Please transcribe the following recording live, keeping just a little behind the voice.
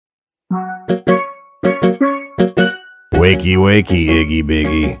Wakey, wakey, Iggy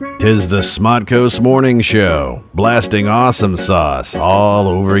Biggy. 'Tis the SModCo Smorning Show, blasting awesome sauce all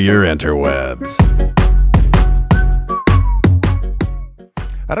over your interwebs.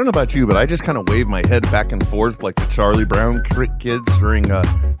 I don't know about you, but I just kind of wave my head back and forth like the Charlie Brown kids during a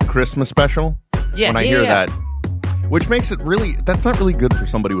Christmas special. When I hear that. Which makes it really, that's not really good for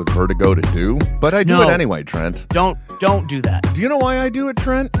somebody with vertigo to do, but I do it anyway, Trent. Don't do that. Do you know why I do it,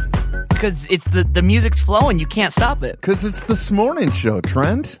 Trent? Because it's the music's flowing, you can't stop it. Because it's the Smorning Show,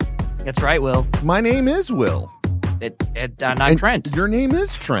 Trent. That's right, Will. My name is Will. I'm Trent. Your name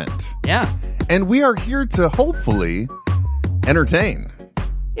is Trent. Yeah. And we are here to hopefully entertain.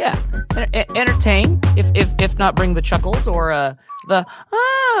 Yeah. Entertain, if not bring the chuckles or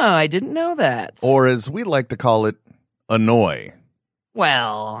I didn't know that. Or as we like to call it, annoy.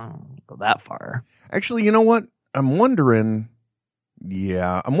 Well, I don't go that far. Actually, you know what? I'm wondering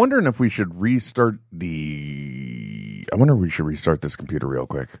if we should restart this computer real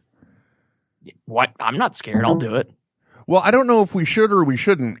quick. What? I'm not scared. I'll do it. Well, I don't know if we should or we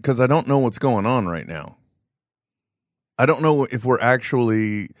shouldn't because I don't know what's going on right now. I don't know if we're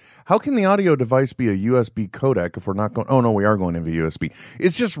actually... How can the audio device be a USB codec if we're not going... Oh, no, we are going into USB.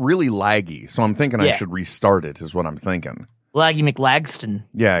 It's just really laggy, so I'm thinking I should restart it is what I'm thinking. Laggy McLagston.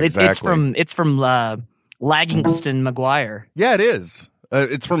 Yeah, exactly. It's from Laggingston McGuire. Yeah, it is.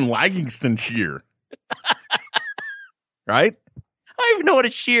 It's from Laggingstonshire. Right? I don't even know what a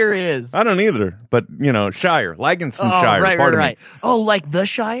shear is. I don't either, but, Shire. Laggingstonshire. Right. Oh, like the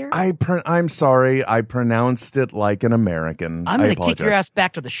Shire? I'm sorry. I pronounced it like an American. I'm going to kick your ass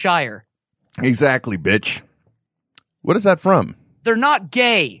back to the Shire. Exactly, bitch. What is that from? They're not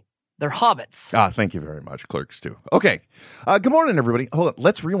gay. They're hobbits. Ah, thank you very much, Clerks, too. Okay. Good morning, everybody. Hold on.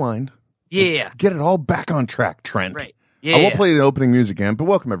 Let's rewind. Yeah. Let's get it all back on track, Trent. Right. Yeah. I won't play the opening music again, but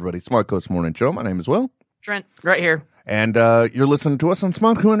welcome, everybody. SModCo Morning Show. My name is Will. Trent, right here. And you're listening to us on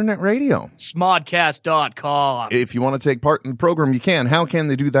SModCo Internet Radio. Smodcast.com. If you want to take part in the program, you can. How can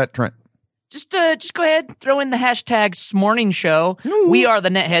they do that, Trent? Just go ahead, throw in the hashtag Smorning Show. Ooh. We are the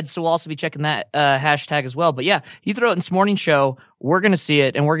Netheads, so we'll also be checking that hashtag as well. But yeah, you throw it in Smorning Show, we're going to see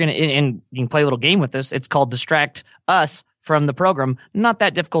it, and and you can play a little game with this. It's called Distract Us from the Program. Not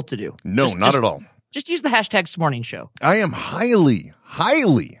that difficult to do. No, not at all. Just use the hashtag Smorning Show. I am highly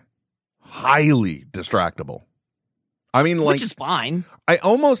distractible. I mean, which is fine. I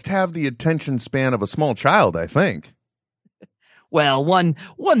almost have the attention span of a small child, I think. Well, one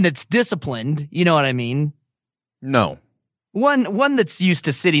that's disciplined, you know what I mean? No. One that's used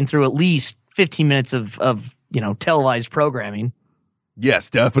to sitting through at least 15 minutes of televised programming. Yes,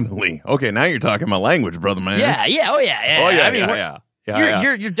 definitely. Okay, now you're talking my language, brother man. Yeah. Oh yeah.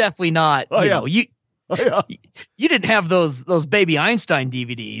 You're definitely not. You didn't have those baby Einstein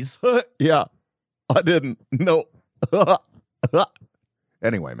DVDs. Yeah, I didn't. No.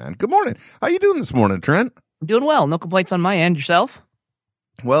 Anyway, man. Good morning. How you doing this morning, Trent? I'm doing well. No complaints on my end. Yourself?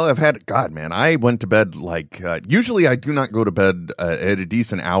 Well, I went to bed usually I do not go to bed at a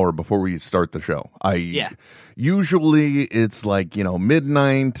decent hour before we start the show. Usually it's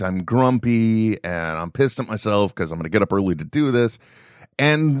midnight, I'm grumpy, and I'm pissed at myself because I'm going to get up early to do this.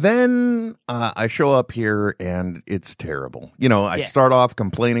 And then I show up here and it's terrible. I start off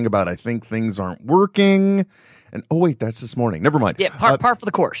complaining about I think things aren't working. And oh wait, that's this morning. Never mind. Yeah, par for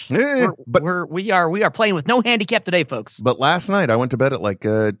the course. We are playing with no handicap today, folks. But last night I went to bed at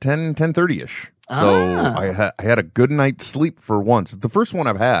 10:30ish. So I had a good night's sleep for once. It's the first one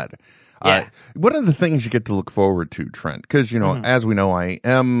I've had. Yeah. One of the things you get to look forward to, Trent, because as we know, I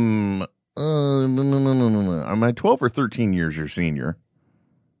am. Am I 12 or 13 years your senior?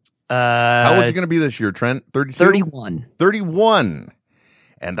 How old are you going to be this year, Trent? 32? 31. 31.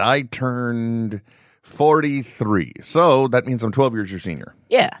 And I turned 43. So that means I'm 12 years your senior.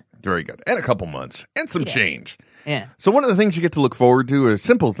 Yeah. Very good. And a couple months. And some change. Yeah. So one of the things you get to look forward to is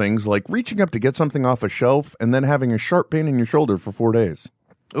simple things like reaching up to get something off a shelf and then having a sharp pain in your shoulder for 4 days.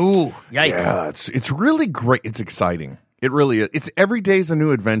 Ooh, yikes. Yeah, it's really great. It's exciting. It really is. It's every day's a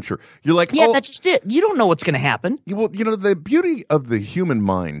new adventure. You're like, that's just it. You don't know what's going to happen. Well, the beauty of the human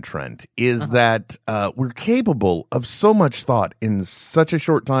mind, Trent, is that we're capable of so much thought in such a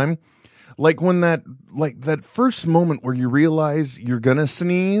short time. Like when that first moment where you realize you're gonna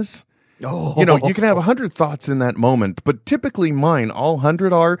sneeze. Oh. You can have 100 thoughts in that moment, but typically mine, all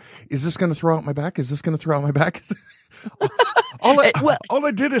 100 are: is this going to throw out my back? Is this going to throw out my back? all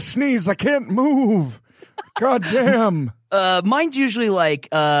I did is sneeze. I can't move. God damn. Mine's usually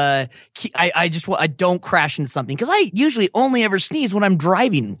I don't crash into something because I usually only ever sneeze when I'm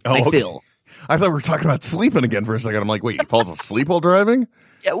driving. I feel. I thought we were talking about sleeping again for a second. I'm like, wait, he falls asleep while driving?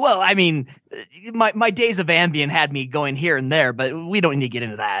 Yeah, well, I mean, my days of Ambien had me going here and there, but we don't need to get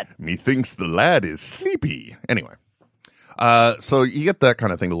into that. Methinks the lad is sleepy. Anyway. So you get that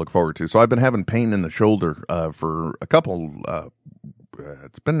kind of thing to look forward to. So I've been having pain in the shoulder for a couple.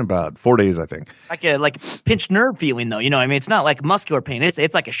 It's been about 4 days, I think. Like pinched nerve feeling, though. I mean, it's not like muscular pain.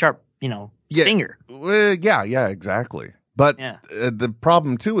 It's like a sharp, stinger. Yeah, exactly. But the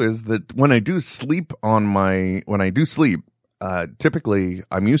problem too is that when I do sleep, typically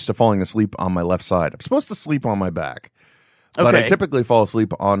I'm used to falling asleep on my left side. I'm supposed to sleep on my back. Okay. But I typically fall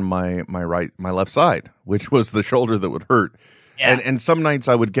asleep on my left side, which was the shoulder that would hurt. Yeah. And some nights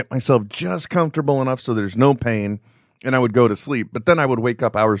I would get myself just comfortable enough so there's no pain, and I would go to sleep. But then I would wake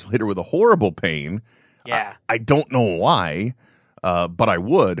up hours later with a horrible pain. Yeah. I don't know why, but I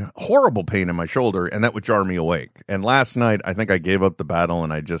would. Horrible pain in my shoulder, and that would jar me awake. And last night, I think I gave up the battle,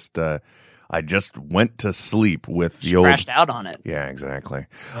 and I just went to sleep with the old... crashed out on it. Yeah, exactly.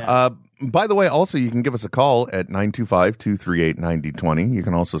 Yeah. By the way, also, you can give us a call at 925-238-9020. You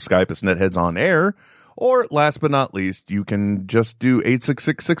can also Skype us Netheads on air. Or, last but not least, you can just do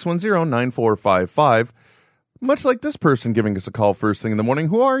 866-610-9455. Much like this person giving us a call first thing in the morning.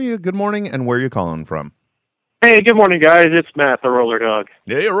 Who are you? Good morning, and where are you calling from? Hey, good morning, guys. It's Matt, the Roller Dog.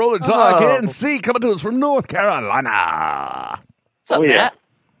 Hey, Roller Dog, NC, coming to us from North Carolina. What's up, Matt?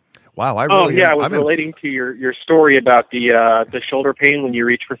 Wow, I was relating to your story about the shoulder pain when you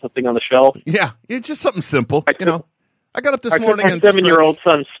reach for something on the shelf. Yeah, it's just something simple. I got up this morning and my 7-year-old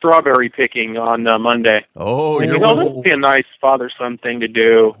son strawberry picking on Monday. Oh, this would be a nice father-son thing to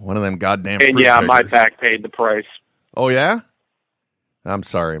do. One of them goddamn and fruit pickers. My back paid the price. Oh, yeah? I'm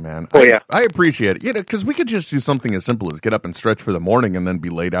sorry, man. Yeah. I appreciate it. Because we could just do something as simple as get up and stretch for the morning and then be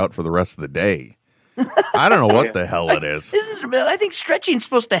laid out for the rest of the day. I don't know what the hell it is. I think stretching's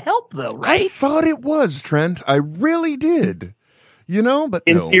supposed to help, though, right? I thought it was, Trent. I really did. But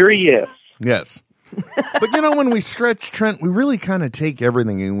in theory, yes. Yes. But when we stretch, Trent, we really kind of take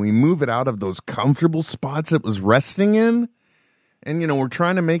everything and we move it out of those comfortable spots it was resting in. And, we're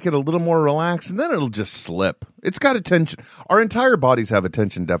trying to make it a little more relaxed, and then it'll just slip. It's got attention. Our entire bodies have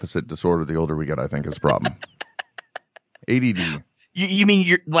attention deficit disorder the older we get, I think, is a problem. ADD. You mean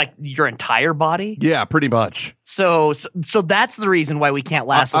your entire body? Yeah, pretty much. So that's the reason why we can't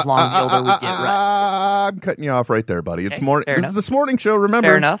last as long the older we get, right? I'm cutting you off right there, buddy. It's Okay, This is the Smorning Show, remember?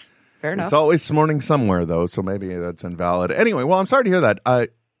 Fair enough. It's always Smorning somewhere, though, so maybe that's invalid. Anyway, well, I'm sorry to hear that.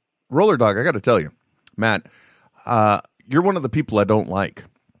 Roller Dog, I got to tell you, Matt, you're one of the people I don't like.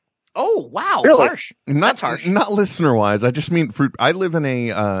 Oh, wow. Really? Harsh. That's harsh. Not listener-wise. I just mean fruit. I live in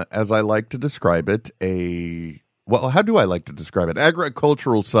as I like to describe it, how do I like to describe it?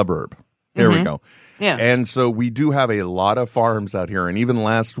 Agricultural suburb. There we go. Yeah. And so we do have a lot of farms out here. And even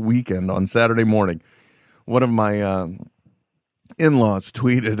last weekend on Saturday morning, one of my in-laws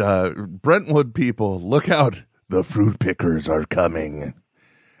tweeted, Brentwood people, look out. The fruit pickers are coming.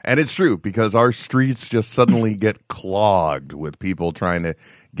 And it's true, because our streets just suddenly get clogged with people trying to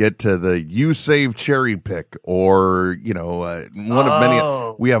get to the You Save Cherry Pick or, one of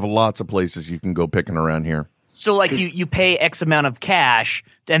many. We have lots of places you can go picking around here. So, you pay X amount of cash,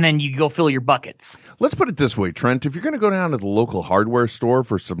 and then you go fill your buckets. Let's put it this way, Trent. If you're going to go down to the local hardware store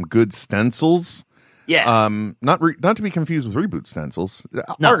for some good stencils, not to be confused with Reboot stencils.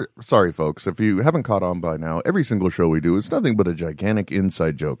 No. Sorry, folks, if you haven't caught on by now, every single show we do is nothing but a gigantic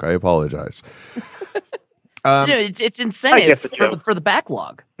inside joke. I apologize. It's incentive for the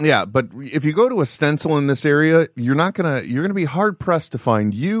backlog. Yeah, but if you go to a stencil in this area, you're gonna be hard pressed to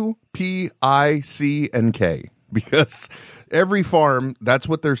find U, P, I, C, and K, because every farm, that's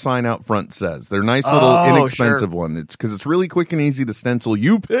what their sign out front says. Their nice little inexpensive one. It's because it's really quick and easy to stencil.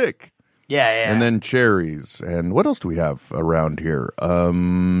 You pick. Yeah. And then cherries. And what else do we have around here?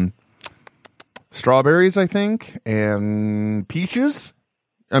 Strawberries, I think, and peaches.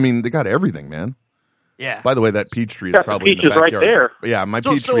 I mean, they got everything, man. Yeah. By the way, that peach tree is probably in the peaches backyard. right there. Yeah, my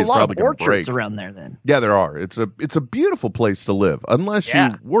peach tree is probably going to break. So a lot of orchards around there, then. Yeah, there are. It's a beautiful place to live, unless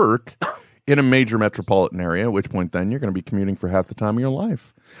you work in a major metropolitan area, at which point then you're going to be commuting for half the time of your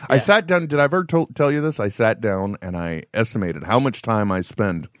life. Yeah. I sat down. Did I ever tell you this? I sat down and I estimated how much time I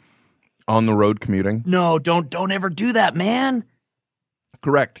spend on the road commuting. No, don't ever do that, man.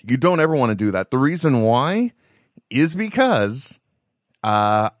 Correct. You don't ever want to do that. The reason why is because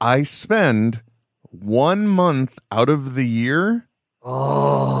I spend 1 month out of the year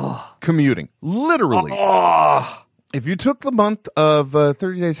commuting. Literally. If you took the month of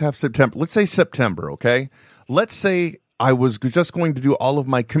 30 days, half September, let's say September, okay? Let's say I was just going to do all of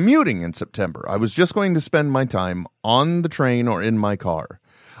my commuting in September. I was just going to spend my time on the train or in my car.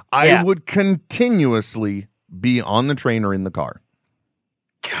 I would continuously be on the train or in the car.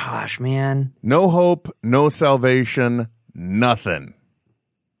 Gosh, man. No hope, no salvation, nothing.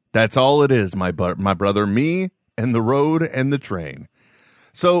 That's all it is, my brother, me and the road and the train.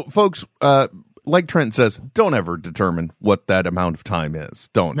 So, folks, like Trent says, don't ever determine what that amount of time is.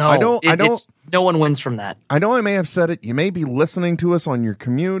 Don't. No, I know. No one wins from that. I know I may have said it. You may be listening to us on your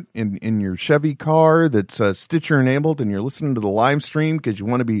commute in your Chevy car that's Stitcher enabled, and you're listening to the live stream because you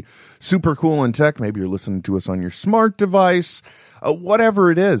want to be super cool in tech. Maybe you're listening to us on your smart device,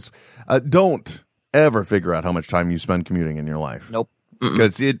 whatever it is. Don't ever figure out how much time you spend commuting in your life. Nope.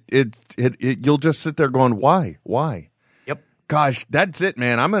 Because you'll just sit there going, why? Yep. Gosh, that's it,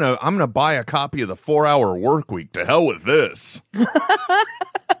 man. I'm gonna buy a copy of the 4-Hour Workweek. To hell with this.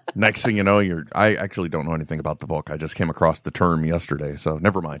 Next thing you know, I actually don't know anything about the book. I just came across the term yesterday, so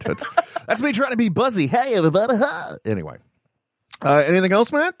never mind. That's me trying to be buzzy. Hey, everybody. Anyway. Anything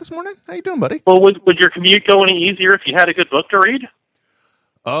else, Matt, this morning? How you doing, buddy? Well, would your commute go any easier if you had a good book to read?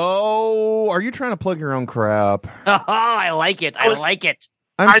 Oh, are you trying to plug your own crap? Oh, I like it.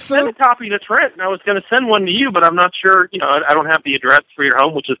 I sent a copy to Trent, and I was going to send one to you, but I'm not sure. I don't have the address for your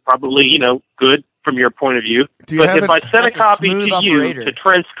home, which is probably, good from your point of view. But if I sent a copy to you to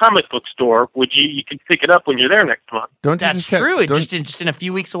Trent's comic book store, you could pick it up when you're there next month? That's true. It's just in a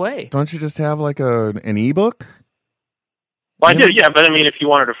few weeks away. Don't you just have like an ebook? Well, I do, yeah, but I mean, if you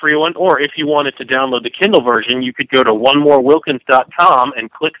wanted a free one, or if you wanted to download the Kindle version, you could go to onemorewilkins.com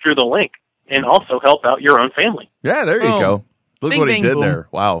and click through the link, and also help out your own family. Yeah, there you go. Look what he did there.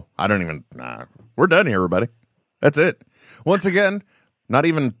 Wow. We're done here, everybody. That's it. Once again, not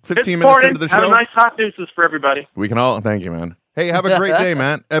even 15 minutes into the show. Have a nice hot deuces for everybody. We can all, thank you, man. Hey, have a great day,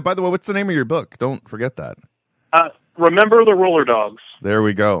 man. By the way, what's the name of your book? Don't forget that. Remember the Roller Dogs. There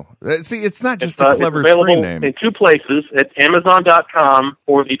we go. See, it's not just a clever screen name. In 2 places, at Amazon.com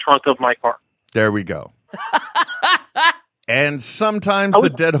or the trunk of my car. There we go. And sometimes the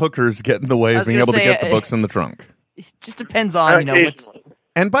dead hookers get in the way of being able to get the books in the trunk. It just depends on, what's...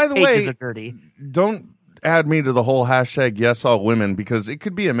 And by the way, dirty. Don't add me to the whole hashtag yes all women, because it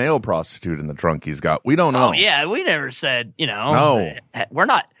could be a male prostitute in the trunk he's got. We don't know. Oh, yeah, we never said, No. We're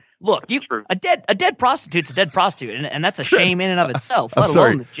not... Look, a dead prostitute's a dead prostitute, and that's a shame in and of itself, let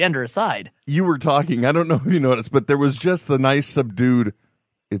alone the gender aside. You were talking, I don't know if you noticed, but there was just the nice subdued,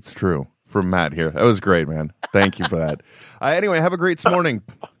 it's true, from Matt here. That was great, man. Thank you for that. Anyway, have a great morning.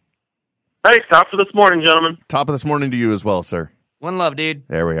 Thanks. Top of this morning, gentlemen. Top of this morning to you as well, sir. One love, dude.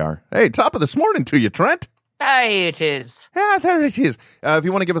 There we are. Hey, top of this morning to you, Trent. Hey, it is. Yeah, there it is. If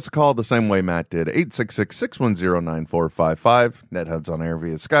you want to give us a call the same way Matt did, 866-610-9455. NetHuds on air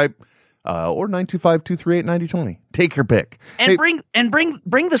via Skype, or 925-238-9020. Take your pick. And bring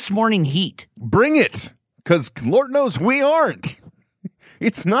this morning heat. Bring it, because Lord knows we aren't.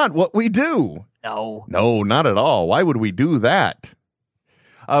 It's not what we do. No, not at all. Why would we do that?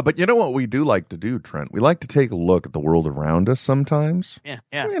 But you know what we do like to do, Trent? We like to take a look at the world around us sometimes. Yeah.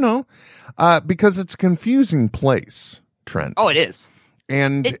 Because it's a confusing place, Trent. Oh, it is.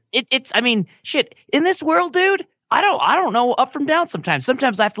 And it's. I mean, shit. In this world, dude, I don't know up from down. Sometimes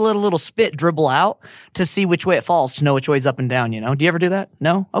I have to let a little spit dribble out to see which way it falls to know which way's up and down. Do you ever do that?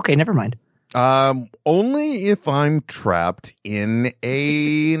 No. Okay, never mind. Only if I'm trapped in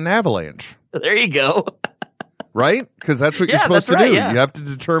an avalanche. There you go. Right? Because that's what you're supposed to do. Yeah. You have to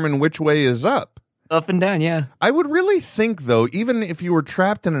determine which way is up. Up and down, yeah. I would really think, though, even if you were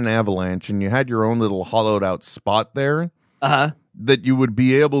trapped in an avalanche and you had your own little hollowed out spot there, that you would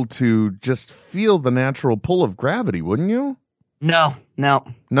be able to just feel the natural pull of gravity, wouldn't you? No.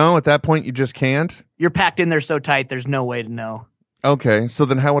 No, at that point you just can't? You're packed in there so tight, there's no way to know. Okay, so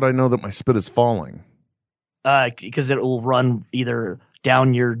then how would I know that my spit is falling? Because it will run either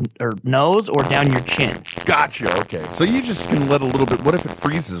down your nose or down your chin. Gotcha. Okay. So you just can let a little bit. What if it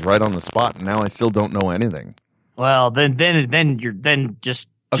freezes right on the spot and now I still don't know anything? Well, then just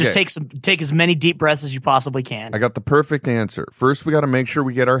take as many deep breaths as you possibly can. I got the perfect answer. First, we got to make sure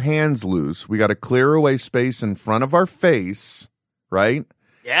we get our hands loose. We got to clear away space in front of our face, right?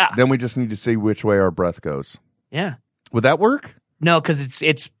 Yeah. Then we just need to see which way our breath goes. Yeah. Would that work? No, because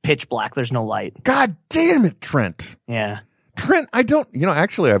it's pitch black. There's no light. God damn it, Trent. Yeah. Trent, I don't,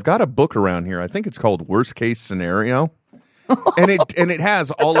 actually, I've got a book around here. I think it's called Worst Case Scenario. And it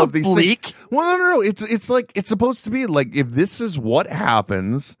has all of these bleak. things. Well, no. It's like, it's supposed to be like, if this is what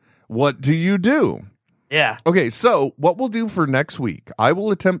happens, what do you do? Yeah. Okay, so what we'll do for next week, I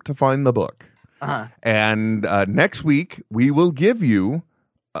will attempt to find the book. And next week, we will give you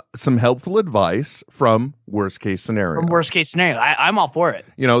some helpful advice from Worst Case Scenario. From Worst Case Scenario. I'm all for it.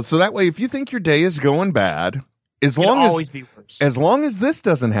 So that way, if you think your day is going bad, as long as this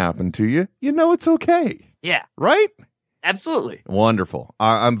doesn't happen to you, it's okay. Yeah. Right? Absolutely. Wonderful.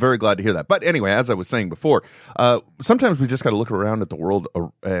 I'm very glad to hear that. But anyway, as I was saying before, sometimes we just got to look around at the world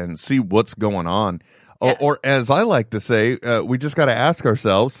and see what's going on. Yeah. Or as I like to say, we just got to ask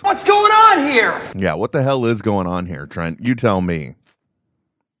ourselves, what's going on here? Yeah, what the hell is going on here, Trent? You tell me.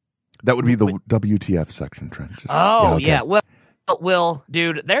 That would be the WTF section, Trent. Yeah. Well,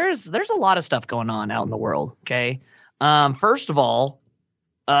 dude, there's a lot of stuff going on out in the world, okay? First of all,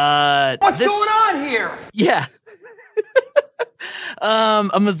 what's going on here? Yeah.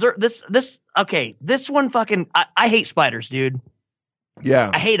 Missouri, this one fucking, I hate spiders, dude. Yeah.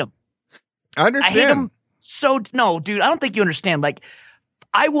 I hate them. I understand. I hate them no, dude, I don't think you understand. Like,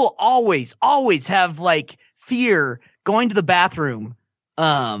 I will always have, like, fear going to the bathroom,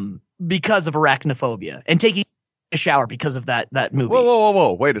 because of arachnophobia and taking a shower because of that movie.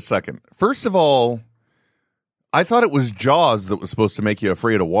 Whoa. Wait a second. First of all, I thought it was Jaws that was supposed to make you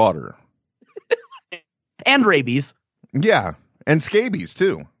afraid of water. And rabies. Yeah. And scabies,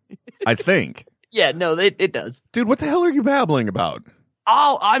 too. I think. Yeah, no, it does. Dude, what the hell are you babbling about?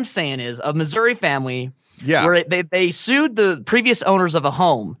 All I'm saying is a Missouri family where they sued the previous owners of a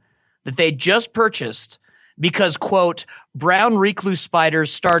home that they just purchased because, quote, brown recluse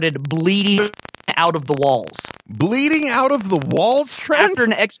spiders started bleeding out of the walls. Bleeding out of the walls, Trent? After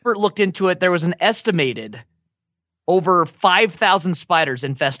an expert looked into it, there was an estimated over 5,000 spiders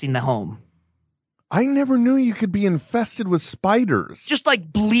infesting the home. I never knew you could be infested with spiders. Just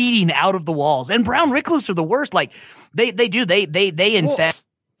like bleeding out of the walls. And brown recluse are the worst. Like they infest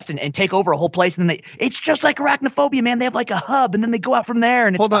and take over a whole place, and then it's just like arachnophobia, man. They have like a hub, and then they go out from there,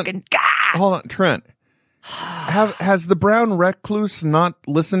 and it's Hold on, Trent. Has the brown recluse not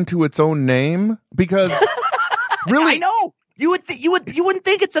listened to its own name? Because really, I know you wouldn't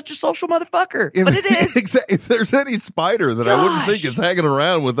think it's such a social motherfucker, but it is. If there's any spider that I wouldn't think is hanging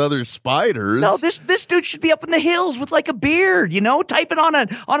around with other spiders, no, this dude should be up in the hills with like a beard, typing on an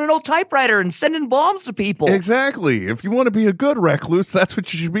old typewriter and sending bombs to people. Exactly. If you want to be a good recluse, that's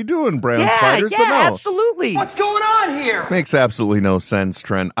what you should be doing, brown spiders. Yeah, but no. Absolutely. What's going on here? Makes absolutely no sense,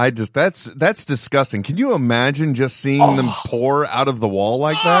 Trent. That's disgusting. Can you imagine just seeing them pour out of the wall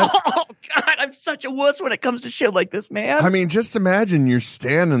like that? Oh God, I'm such a wuss when it comes to shit like this, man. I mean, just imagine you're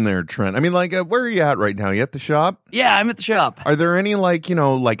standing there, Trent. I mean, like, where are you at right now? You at the shop? Yeah, I'm at the shop. Are there any like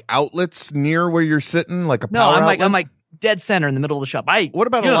outlets near where you're sitting, like a power outlet? I'm like dead center in the middle of the shop. What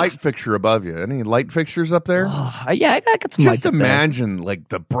about a light fixture above you? Any light fixtures up there? Yeah, I got some. Just imagine like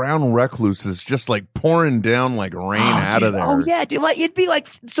the brown recluses just like pouring down like rain out of there. Oh yeah, dude, like it'd be like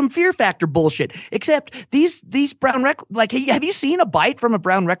some Fear Factor bullshit. Except these brown like, have you seen a bite from a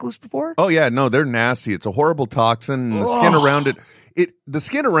brown recluse before? Oh yeah, no, they're nasty. It's a horrible toxin. And the skin around it. The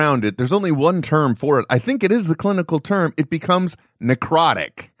skin around it, there's only one term for it. I think it is the clinical term. It becomes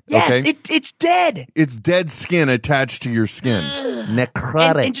necrotic. Yes, okay? It's dead. It's dead skin attached to your skin.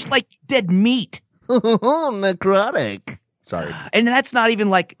 Necrotic. And just like dead meat. Necrotic. Sorry. And that's not even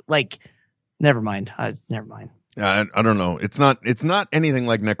like never mind. Never mind. I don't know. It's not anything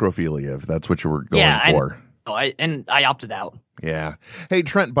like necrophilia, if that's what you were going for. I opted out. Yeah. Hey,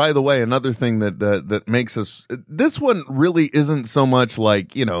 Trent, by the way, another thing that makes us, this one really isn't so much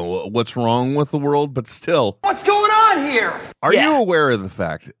like, what's wrong with the world, but still. What's going on here? Are you aware of the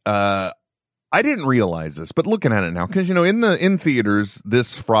fact, I didn't realize this, but looking at it now, because, in theaters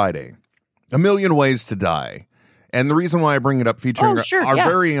this Friday, A Million Ways to Die. And the reason why I bring it up featuring our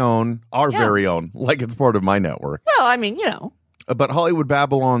very own, like it's part of my network. Well, I mean, But Hollywood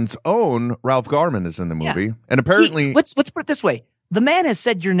Babylon's own Ralph Garman is in the movie. And apparently... Let's put it this way. The man has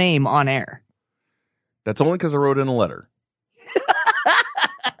said your name on air. That's only because I wrote in a letter.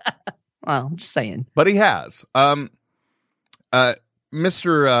 Well, I'm just saying. But he has.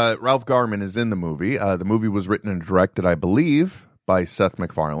 Mr. Ralph Garman is in the movie. The movie was written and directed, I believe, by Seth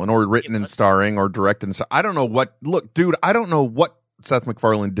MacFarlane. Or written and starring, or directed and I don't know what... Look, dude, I don't know what Seth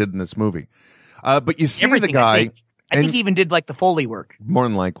MacFarlane did in this movie. But you see the guy... I think he even did like the Foley work. More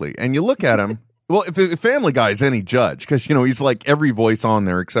than likely. And you look at him. Well, if Family Guy is any judge, because, he's like every voice on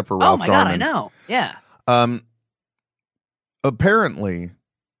there except for Ralph Garman. Oh, my God, I know. Yeah. Apparently,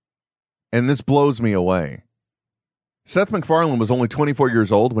 and this blows me away, Seth MacFarlane was only 24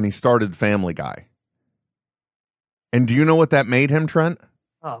 years old when he started Family Guy. And do you know what that made him, Trent?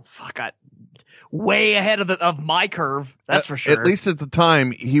 Oh, fuck. Way ahead of my curve, that's for sure. At least at the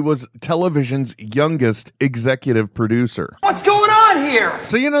time, he was television's youngest executive producer. What's going on here?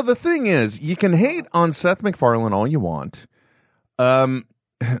 So, the thing is, you can hate on Seth MacFarlane all you want. The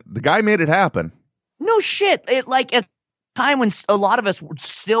guy made it happen. No shit. At a time when a lot of us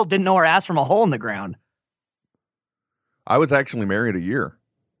still didn't know our ass from a hole in the ground. I was actually married a year.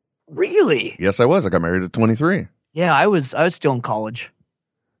 Really? Yes, I was. I got married at 23. Yeah, I was still in college.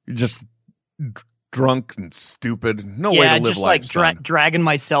 You're just drunk and stupid. No way to live just life. Like dragging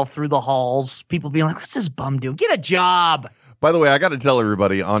myself through the halls. People being like, "What's this bum doing? Get a job." By the way, I got to tell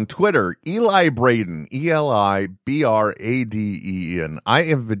everybody on Twitter, Eli Braden, ELIBRADEN. I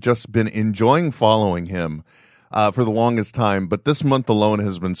have just been enjoying following him for the longest time, but this month alone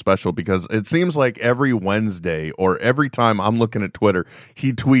has been special because it seems like every Wednesday or every time I'm looking at Twitter,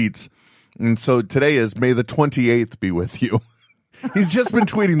 he tweets. And so today is May the 28th be with you. He's just been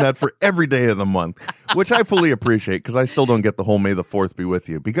tweeting that for every day of the month, which I fully appreciate because I still don't get the whole May the 4th be with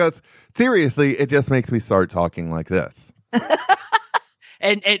you because theoretically it just makes me start talking like this.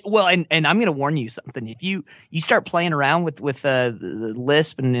 And I'm going to warn you something. If you start playing around with the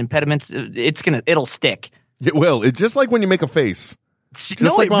lisp and impediments, it'll stick. It will. It's just like when you make a face. Just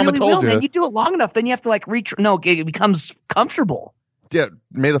no, like it Mama really told will, you. man. You do it long enough, then you have to like reach. No, it becomes comfortable. Yeah,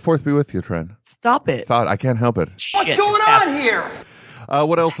 May the 4th be with you, Trent. Stop it. I can't help it. What's going on here?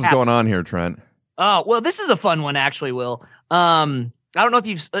 What else is going on here, Trent? Oh, well, this is a fun one, actually, Will. I don't know if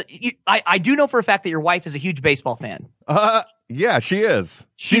you've. I do know for a fact that your wife is a huge baseball fan. Yeah, she is.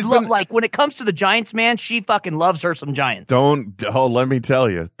 Like when it comes to the Giants, man, she fucking loves her some Giants. Let me tell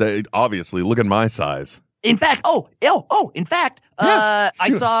you. Obviously, look at my size. In fact, I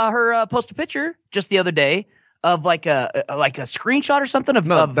saw her post a picture just the other day of like a screenshot or something of.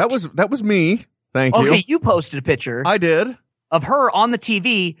 No, that was me. Thank you. Okay, you posted a picture. I did. Of her on the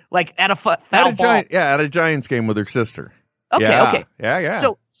TV, like at a foul ball. At a Giants game with her sister. Okay, yeah. okay.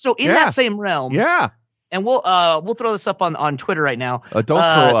 Yeah. So in that same realm. Yeah. And we'll throw this up on Twitter right now. Don't throw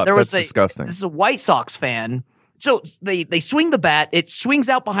up. That's disgusting. This is a White Sox fan. So they swing the bat. It swings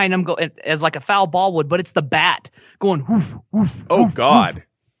out behind them as like a foul ball would, but it's the bat going woof, woof. Oh, woof, God. Woof.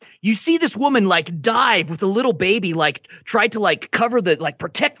 You see this woman like dive with a little baby, like tried to like cover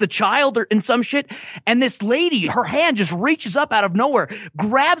protect the child or in some shit. And this lady, her hand just reaches up out of nowhere,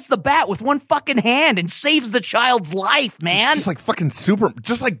 grabs the bat with one fucking hand and saves the child's life, man. Just like fucking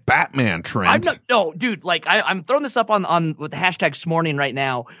just like Batman, Trent. No, dude, like I'm throwing this up on with the hashtag Smorning right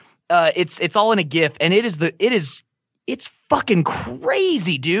now. It's all in a GIF and it's fucking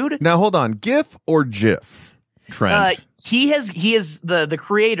crazy, dude. Now hold on. GIF or GIF? Trent. He is the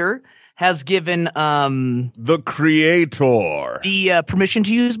creator has given the creator the permission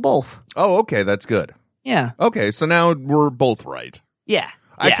to use both. Oh, okay, that's good. Yeah. Okay, so now we're both right. Yeah.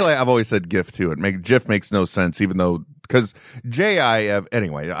 Actually, I've always said GIF too. GIF makes no sense, even though because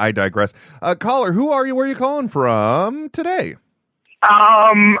anyway, I digress. Caller, who are you? Where are you calling from today?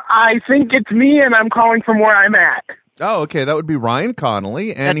 I think it's me, and I'm calling from where I'm at. Oh, okay, that would be Ryan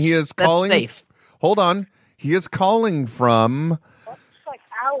Connolly, and he is calling. That's safe. Hold on. He is calling from,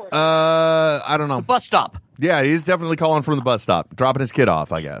 I don't know. The bus stop. Yeah, he's definitely calling from the bus stop, dropping his kid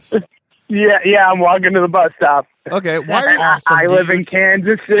off, I guess. Yeah, I'm walking to the bus stop. Okay, that's awesome. I live in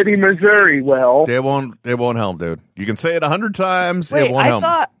Kansas City, Missouri. Well, it won't help, dude. You can say it 100 times. Wait, it won't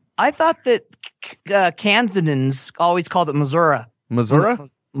help. I thought that Kansanans always called it Missouri. Missouri? I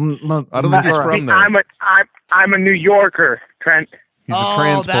don't think he's from there. I'm a New Yorker, Trent. He's a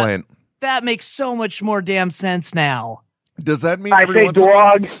transplant. That makes so much more damn sense now. Does that mean I say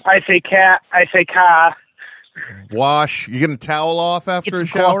dog, I say cat, I say car. Wash. You get a towel off after a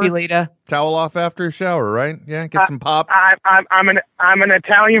shower? Coffee later. Towel off after a shower, right? Yeah, get some pop. I'm an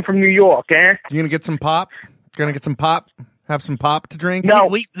Italian from New York, eh? You gonna get some pop? Gonna get some pop? Have some pop to drink? No,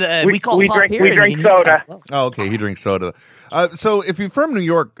 we call it pop here. We drink soda. Well. Oh, okay. He drinks soda. So if you're from New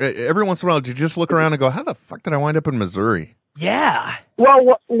York, every once in a while, do you just look around and go, how the fuck did I wind up in Missouri? Yeah.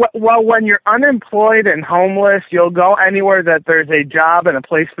 Well, when you're unemployed and homeless, you'll go anywhere that there's a job and a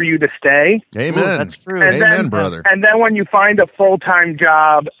place for you to stay. Amen. Ooh, that's true. Amen, brother. And then when you find a full-time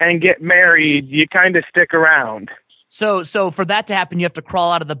job and get married, you kind of stick around. So for that to happen, you have to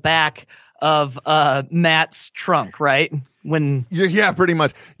crawl out of the back of Matt's trunk, right? Yeah, pretty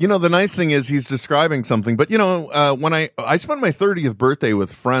much. You know, the nice thing is he's describing something, but you know, when I spent my 30th birthday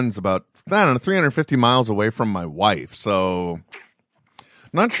with friends about, I don't know, 350 miles away from my wife. So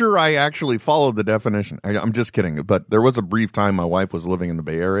not sure I actually followed the definition. I'm just kidding. But there was a brief time my wife was living in the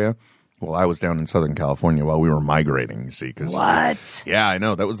Bay Area. Well, I was down in Southern California while we were migrating, you see. What? Yeah, I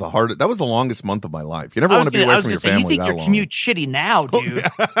know. That was the longest month of my life. You never want to be away from your family. You think your commute shitty now, dude.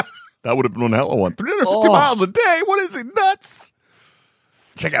 Oh, yeah. That would have been one hell of one. 350 miles a day. What is he, nuts?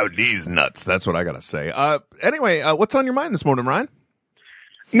 Check out these nuts. That's what I got to say. Anyway, what's on your mind this morning, Ryan?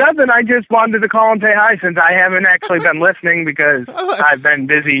 Nothing. I just wanted to call and say hi since I haven't actually been listening because I've been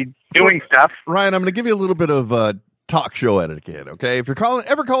busy doing stuff. Ryan, I'm going to give you a little bit of talk show etiquette, okay? If you're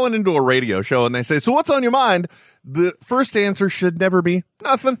ever calling into a radio show and they say, so what's on your mind? The first answer should never be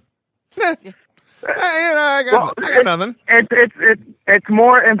nothing. Yeah. I got nothing. It's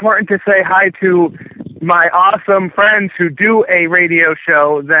more important to say hi to my awesome friends who do a radio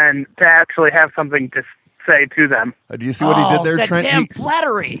show than to actually have something to say to them. Do you see what he did there, that Trent? Damn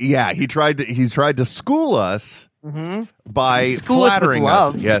flattery. Yeah, he tried to school us by School flattering us with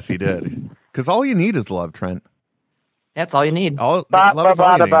love. us. Yes, he did. Because all you need is love, Trent. That's all you need. Love is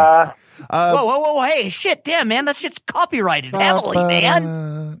all you need. Whoa, hey, shit, damn, man, that shit's copyrighted heavily,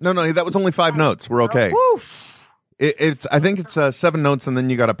 man. No, that was only 5 notes. We're okay. I think it's 7 notes, and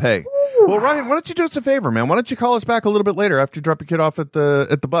then you got to pay. Well, Ryan, why don't you do us a favor, man? Why don't you call us back a little bit later after you drop your kid off at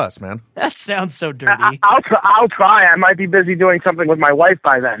the bus, man? That sounds so dirty. I'll try. I might be busy doing something with my wife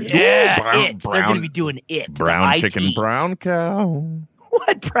by then. Yeah, they're going to be doing it. Brown chicken, brown cow.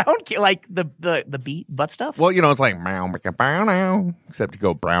 What brown? Like the butt stuff? Well, it's like meow, brown now. Except you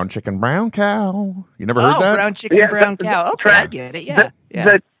go brown chicken, brown cow. You never heard that? Brown chicken, brown cow. Okay, I get it.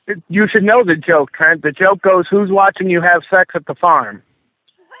 Yeah. You should know the joke, Trent. The joke goes, "Who's watching you have sex at the farm?"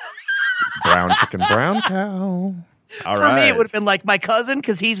 Brown chicken, brown cow. All right. For me, it would have been like my cousin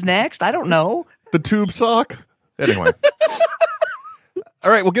because he's next. I don't know. The tube sock. Anyway.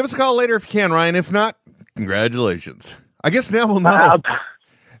 All right. Well, give us a call later if you can, Ryan. If not, congratulations. I guess now we'll know.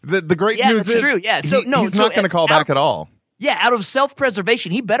 The great news is true. Yeah. So he's not going to call back at all. Yeah, out of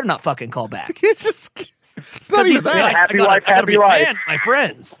self-preservation, he better not fucking call back. It's not even that. Happy life, happy life. My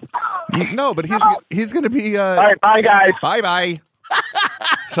friends. No, but he's going to be. All right, bye, guys. Bye.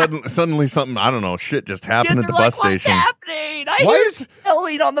 Suddenly something, I don't know, shit just happened at the bus station. What's happening? I hear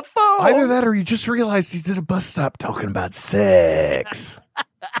yelling on the phone. Either that or you just realized he's at a bus stop talking about sex.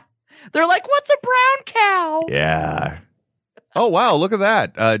 They're like, what's a brown cow? Yeah. Oh, wow, look at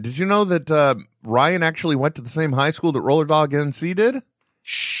that. Did you know that Ryan actually went to the same high school that Roller Dog NC did?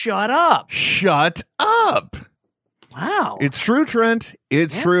 Shut up. Shut up. Wow. It's true, Trent.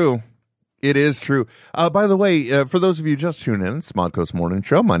 It's true. It is true. By the way, for those of you just tuning in, it's SModCo's Morning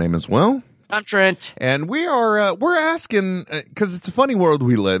Show. My name is Will. I'm Trent. And we're asking, because it's a funny world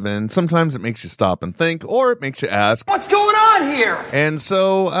we live in. Sometimes it makes you stop and think, or it makes you ask, what's going on here? And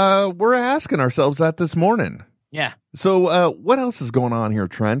so we're asking ourselves that this morning. Yeah. So what else is going on here,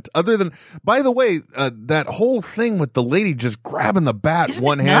 Trent? Other than, by the way, that whole thing with the lady just grabbing the bat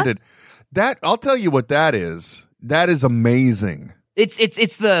one-handed. That, I'll tell you what that is. That is amazing. It's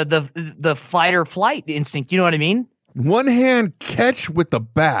the fight or flight instinct. You know what I mean? One hand catch with the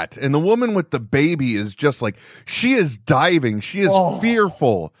bat, and the woman with the baby is just like, she is diving. She is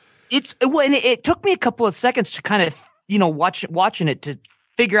fearful. It took me a couple of seconds to kind of, watching it to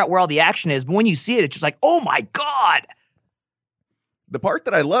figure out where all the action is. But when you see it, it's just like, oh my God. The part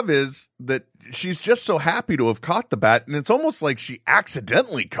that I love is that she's just so happy to have caught the bat, and it's almost like she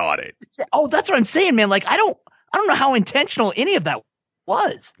accidentally caught it. Oh, that's what I'm saying, man. Like, I don't know how intentional any of that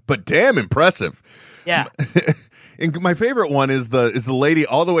was. But damn impressive. Yeah. And my favorite one is the lady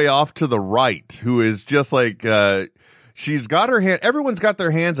all the way off to the right, who is just like, she's got her hand. Everyone's got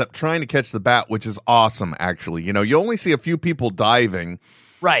their hands up trying to catch the bat, which is awesome, actually. You only see a few people diving.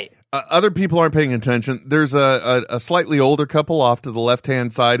 Right. Other people aren't paying attention. There's a slightly older couple off to the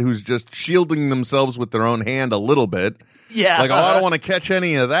left-hand side who's just shielding themselves with their own hand a little bit. Yeah. Like, I don't want to catch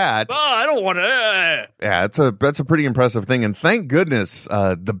any of that. Oh, I don't want to. Yeah, that's a pretty impressive thing. And thank goodness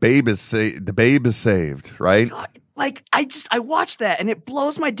the babe is saved, right? God, it's like, I watch that and it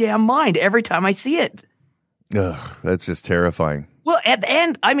blows my damn mind every time I see it. Ugh, that's just terrifying. Well,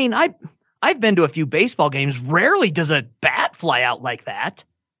 and I mean, I've been to a few baseball games. Rarely does a bat fly out like that.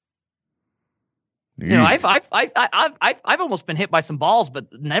 I've almost been hit by some balls, but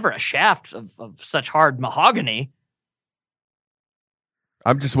never a shaft of such hard mahogany.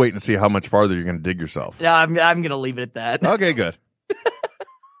 I'm just waiting to see how much farther you're going to dig yourself. Yeah, I'm going to leave it at that. Okay, good.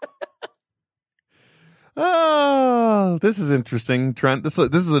 Oh, this is interesting, Trent. This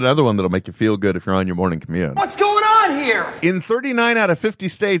is another one that'll make you feel good if you're on your morning commute. What's going on here? In 39 out of 50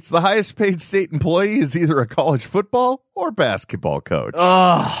 states, the highest paid state employee is either a college football or basketball coach.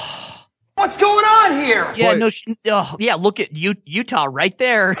 What's going on here? Yeah, look at Utah right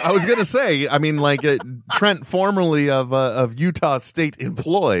there. I was going to say, I mean, like Trent, formerly of Utah State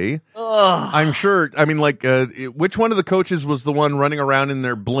employee, I'm sure, I mean, like, which one of the coaches was the one running around in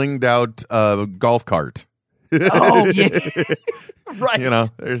their blinged out golf cart? Oh, yeah. Right.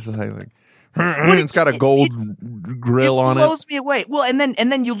 There's like, it's got a gold grill on it. It blows me away. Well, and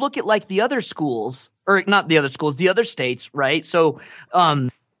then you look at like the other schools, or not the other schools, the other states, right? So,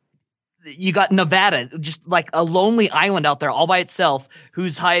 you got Nevada, just like a lonely island out there all by itself,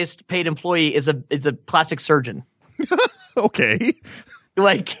 whose highest paid employee is a plastic surgeon. Okay.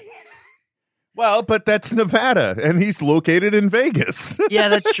 Like, Well, but that's Nevada, and he's located in Vegas. Yeah,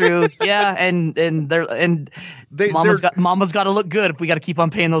 that's true. Yeah, and Mama's got to look good if we got to keep on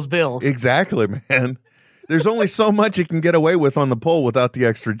paying those bills. Exactly, man. There's only so much you can get away with on the pole without the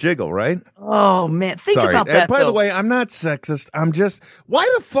extra jiggle, right? Oh, man. Think about that, by the way, I'm not sexist. I'm just, why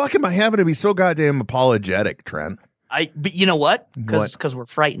the fuck am I having to be so goddamn apologetic, Trent? But you know what? Because we're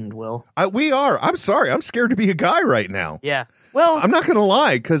frightened, Will. We are. I'm sorry. I'm scared to be a guy right now. Yeah. Well, I'm not going to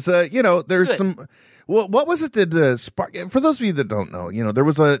lie, because, there's some, well, what was it that spark, for those of you that don't know, there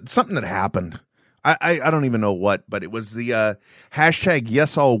was something that happened. I don't even know what, but it was the hashtag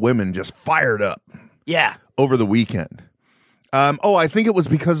Yes All Women just fired up. Yeah. Over the weekend. I think it was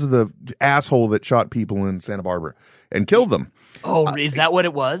because of the asshole that shot people in Santa Barbara and killed them. Oh, is that what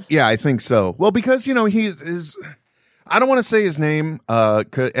it was? Yeah, I think so. Well, because, he is, I don't want to say his name.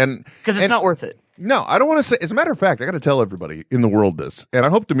 Because it's not worth it. No, I don't want to say, as a matter of fact, I got to tell everybody in the world this, and I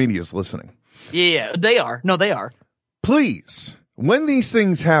hope the media is listening. Yeah, they are. No, they are. Please, when these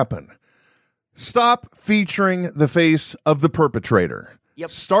things happen, stop featuring the face of the perpetrator. Yep.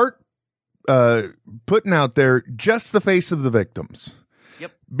 Start putting out there just the face of the victims.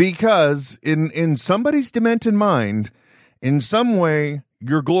 Yep. Because in somebody's demented mind, in some way,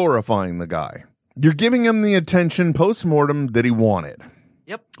 you're glorifying the guy. You're giving him the attention post-mortem that he wanted.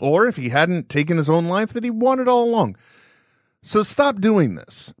 Yep. Or if he hadn't taken his own life, that he wanted all along. So stop doing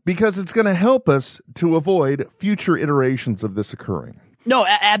this, because it's going to help us to avoid future iterations of this occurring. No,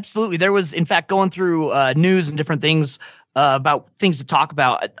 absolutely. There was, in fact, going through news and different things about things to talk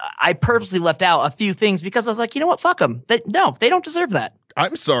about. I purposely left out a few things because I was like, you know what? Fuck them. They don't deserve that.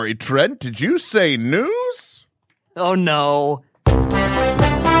 I'm sorry, Trent. Did you say news? Oh, no.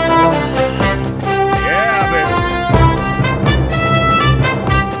 Yeah, baby.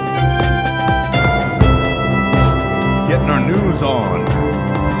 Getting our news on.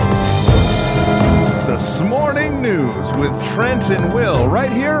 The Smorning News with Trent and Will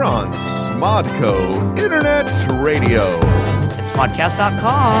right here on SModCo Internet Radio. It's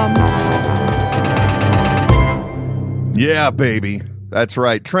smodcast.com. Yeah, baby. That's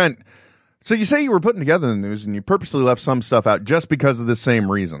right. Trent, so you say you were putting together the news and you purposely left some stuff out just because of the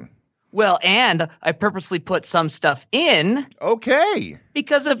same reason. Well, and I purposely put some stuff in. Okay.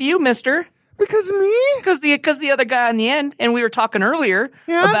 Because of you, mister. Because of me? Because the other guy on the end, and we were talking earlier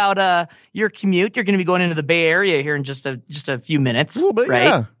about your commute. You're going to be going into the Bay Area here in just a few minutes, a little bit, right?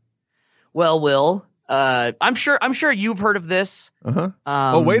 Yeah. Well, Will, I'm sure you've heard of this.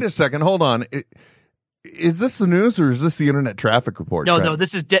 Oh, wait a second, hold on. Is this the news or is this the internet traffic report? No,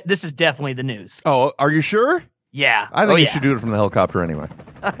 this is definitely the news. Oh, are you sure? Yeah, I think you should do it from the helicopter anyway.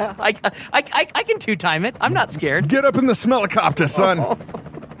 I can two-time it. I'm not scared. Get up in the smellicopter, son.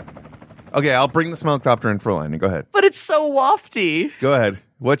 Okay, I'll bring the smellicopter in for a landing. Go ahead. But it's so wafty. Go ahead.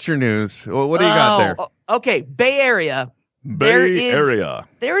 What's your news? What do you got there? Okay, Bay Area. Area.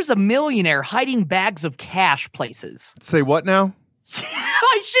 There's a millionaire hiding bags of cash places. Say what now?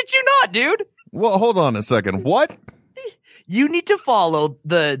 I shit you not, dude. Well, hold on a second. What? You need to follow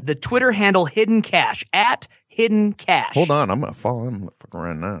the Twitter handle Hidden Cash at Hidden Cash. Hold on, I'm gonna follow him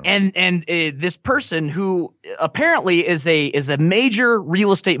right now. And this person who apparently is a major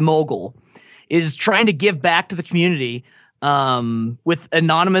real estate mogul is trying to give back to the community with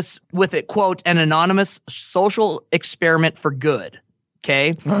quote an anonymous social experiment for good.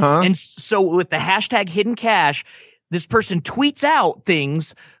 Okay, and so with the hashtag Hidden Cash, this person tweets out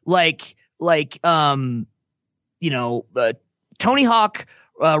things like Tony Hawk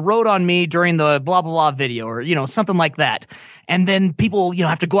wrote on me during the blah, blah, blah video or, something like that. And then people,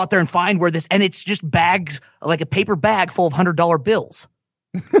 have to go out there and find where this, and it's just bags, like a paper bag full of $100 bills.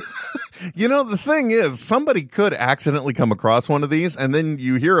 The thing is, somebody could accidentally come across one of these, and then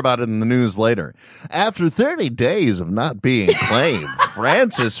you hear about it in the news later. After 30 days of not being claimed,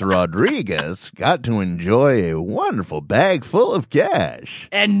 Francis Rodriguez got to enjoy a wonderful bag full of cash.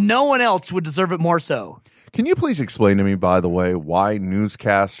 And no one else would deserve it more so. Can you please explain to me, by the way, why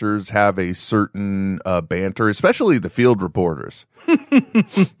newscasters have a certain banter, especially the field reporters?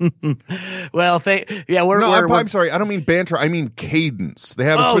 Well, I'm sorry. I don't mean banter. I mean cadence. They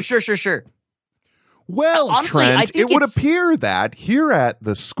have sure. Well, honestly, Trent, it would appear that here at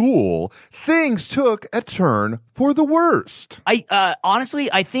the school, things took a turn for the worst. Honestly,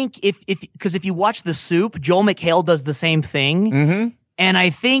 I think if you watch The Soup, Joel McHale does the same thing. Mm-hmm. And I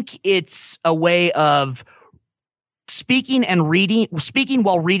think it's a way of speaking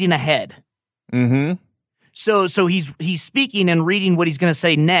while reading ahead. Mm-hmm. So he's speaking and reading what he's going to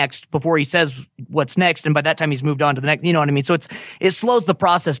say next before he says what's next, and by that time he's moved on to the next. You know what I mean? So it slows the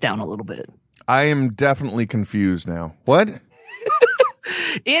process down a little bit. I am definitely confused now. What?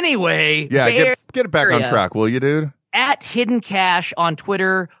 Anyway, yeah, get it back on track, will you, dude? At Hidden Cash on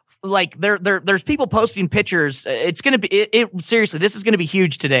Twitter. Like there's people posting pictures. It's gonna be seriously. This is gonna be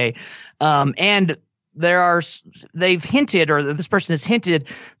huge today, and they've hinted, or this person has hinted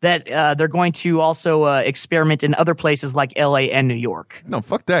that they're going to also experiment in other places like LA and New York. No,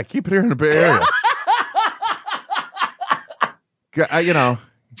 fuck that. Keep it here in the Bay Area. You know.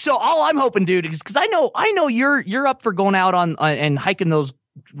 So all I'm hoping, dude, is because I know you're up for going out on and hiking those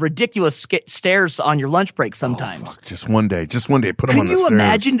ridiculous stairs on your lunch break sometimes. Oh, fuck. Just one day. Put them on the stairs. Can you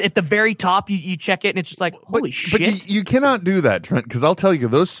imagine at the very top you check it and it's just like, holy shit. But you cannot do that, Trent, because I'll tell you,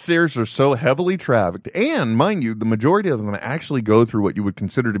 those stairs are so heavily trafficked. And mind you, the majority of them actually go through what you would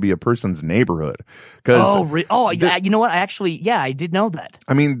consider to be a person's neighborhood. Yeah, you know what? I did know that.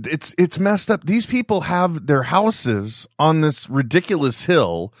 I mean, it's messed up. These people have their houses on this ridiculous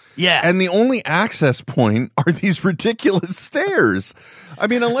hill. Yeah. And the only access point are these ridiculous stairs. I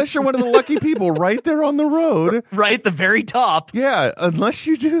mean, unless you're one of the lucky people right there on the road. Right at the very top. Yeah, unless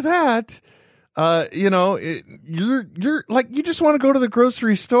you do that, you're like, you just want to go to the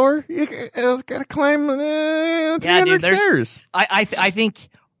grocery store. You gotta climb 300 stairs. I think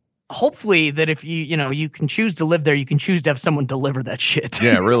hopefully that if you can choose to live there, you can choose to have someone deliver that shit.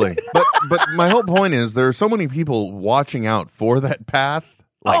 Yeah, really. But my whole point is there are so many people watching out for that path.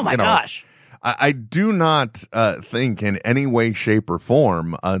 Like, oh my gosh. I do not think in any way, shape, or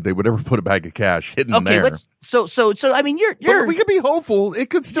form they would ever put a bag of cash hidden there. Okay, so I mean, you're we could be hopeful.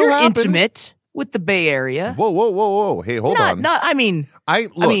 It could still happen. You're intimate with the Bay Area. Whoa! Hey, hold on.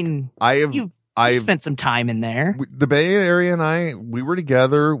 I've spent some time in there. The Bay Area and we were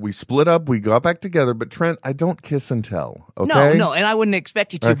together. We split up. We got back together. But Trent, I don't kiss and tell. Okay? No, and I wouldn't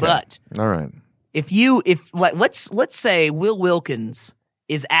expect you to. Okay. But all right, let's say Will Wilkins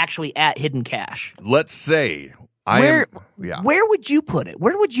is actually at Hidden Cash. Let's say where would you put it?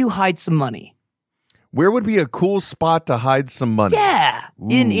 Where would you hide some money? Where would be a cool spot to hide some money? Yeah,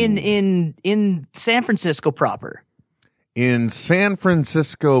 in San Francisco proper. In San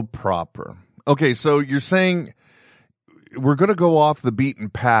Francisco proper. Okay, so you're saying we're going to go off the beaten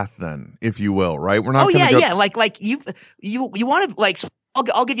path, then, if you will, right? We're not. Yeah. Like you want to like.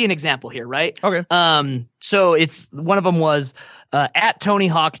 I'll give you an example here, right? Okay. So it's one of them was at Tony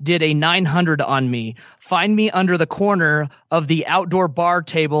Hawk did a 900 on me. Find me under the corner of the outdoor bar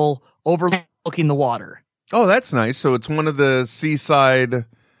table overlooking the water. Oh, that's nice. So it's one of the seaside.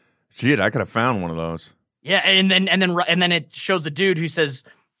 Shit, I could have found one of those. Yeah, and then it shows a dude who says,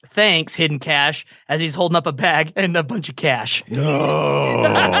 "Thanks, Hidden Cash," as he's holding up a bag and a bunch of cash.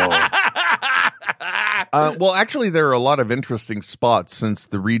 No. Well, actually, there are a lot of interesting spots since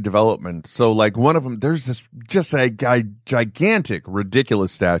the redevelopment. So, like, one of them, there's this just a gigantic,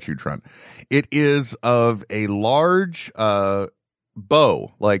 ridiculous statue, Trent. It is of a large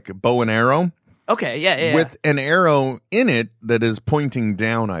bow, like bow and arrow. Okay, yeah. With an arrow in it that is pointing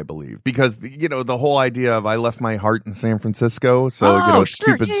down, I believe. Because, the whole idea of I left my heart in San Francisco. So, it's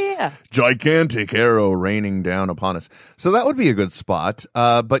Cupid's gigantic arrow raining down upon us. So that would be a good spot.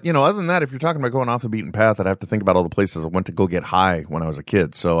 But, other than that, if you're talking about going off the beaten path, I'd have to think about all the places I went to go get high when I was a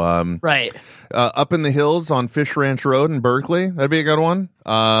kid. So, right. Up in the hills on Fish Ranch Road in Berkeley, that'd be a good one.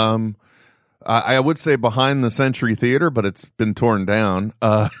 I would say behind the Century Theater, but it's been torn down.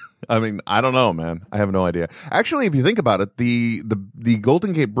 I mean, I don't know, man. I have no idea. Actually, if you think about it, the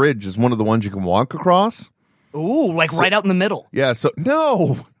Golden Gate Bridge is one of the ones you can walk across. Ooh, right out in the middle. Yeah, so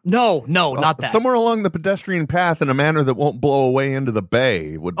no, not that. Somewhere along the pedestrian path in a manner that won't blow away into the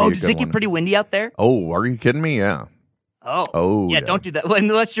bay would be a good does it get pretty windy out there? Oh, are you kidding me? Yeah. Oh, yeah, don't do that.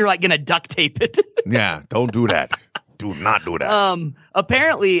 Unless you're like going to duct tape it. Yeah, don't do that. Do not do that.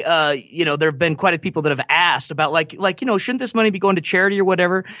 Apparently, there have been quite a few people that have asked about shouldn't this money be going to charity or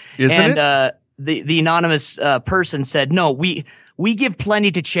whatever? Isn't it? The anonymous person said, no, we give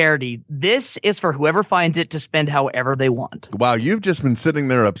plenty to charity. This is for whoever finds it to spend however they want. Wow, you've just been sitting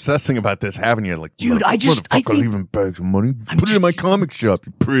there obsessing about this, haven't you? Like, dude, I think leaving bags of money. Put it in my comic shop,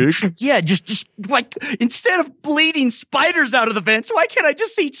 you prick. Yeah, just like instead of bleeding spiders out of the vents, why can't I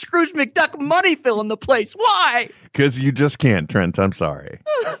just see Scrooge McDuck money filling the place? Why? Because you just can't, Trent. I'm sorry.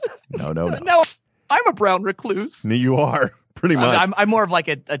 No. No, I'm a brown recluse. No, you are. Pretty much. I'm more of like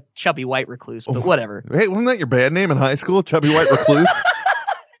a chubby white recluse, but whatever. Hey, wasn't that your band name in high school? Chubby white recluse?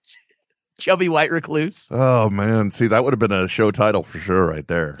 Chubby white recluse. Oh, man. See, that would have been a show title for sure right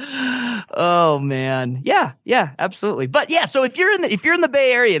there. Oh, man. Yeah, absolutely. But yeah, so if you're in the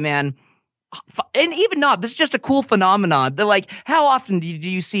Bay Area, man, and even not, this is just a cool phenomenon. They're like, how often do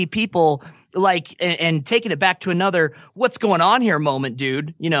you see people like and taking it back to another what's going on here moment,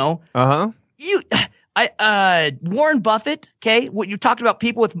 dude, Uh-huh. Warren Buffett, okay, what you're talking about,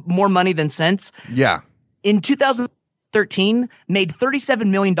 people with more money than sense. Yeah. In 2013, made $37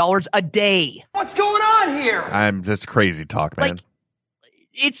 million a day. What's going on here? That's crazy talk, man. Like,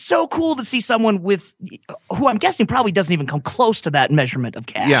 it's so cool to see someone who I'm guessing probably doesn't even come close to that measurement of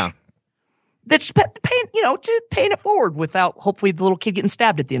cash. Yeah. That's paying it forward without hopefully the little kid getting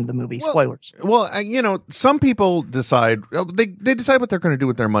stabbed at the end of the movie. Spoilers. Well, some people decide they decide what they're going to do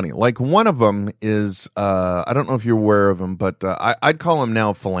with their money. Like one of them is I don't know if you're aware of him, but I'd call him now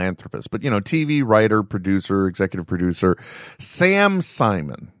a philanthropist. But TV writer, producer, executive producer Sam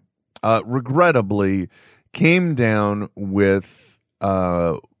Simon, regrettably came down with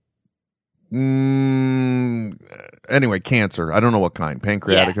anyway, cancer. I don't know what kind.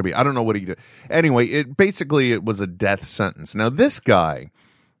 Pancreatic could be. I don't know what he did. Anyway, it was a death sentence. Now, this guy,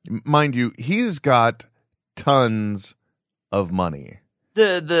 mind you, he's got tons of money.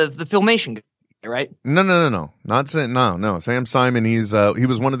 The Filmation guy, right? No. No. Sam Simon, he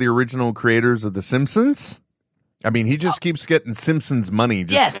was one of the original creators of The Simpsons. I mean, he just keeps getting Simpsons money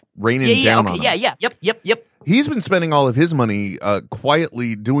raining down on him. Yep. He's been spending all of his money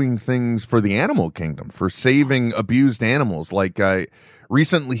quietly doing things for the animal kingdom, for saving abused animals. Like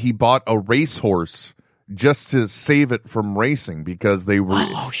recently he bought a racehorse just to save it from racing because they were...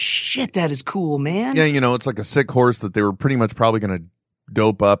 Oh, shit, that is cool, man. Yeah, it's like a sick horse that they were pretty much probably going to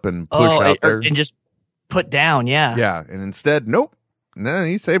dope up and push out there. And just put down, yeah. Yeah, and instead, nope. No,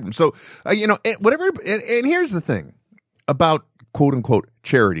 he saved him. So, whatever... And here's the thing about quote-unquote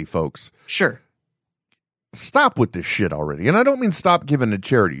charity, folks. Sure. Stop with this shit already. And I don't mean stop giving to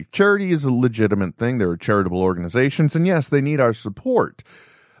charity. Charity is a legitimate thing. There are charitable organizations, and yes, they need our support.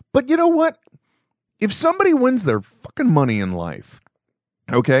 But you know what? If somebody wins their fucking money in life,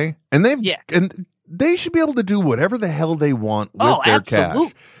 okay, and they should be able to do whatever the hell they want with their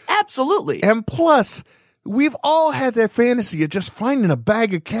cash. Absolutely. And plus, we've all had that fantasy of just finding a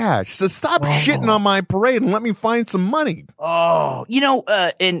bag of cash. So stop shitting on my parade and let me find some money. Oh,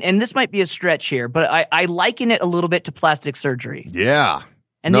 and this might be a stretch here, but I liken it a little bit to plastic surgery. Yeah.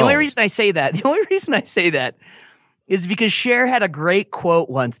 And the only reason I say that is because Cher had a great quote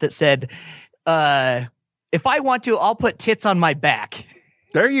once that said, if I want to, I'll put tits on my back.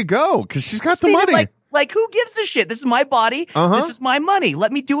 There you go. Because she's got the money. Like, who gives a shit? This is my body. This is my money.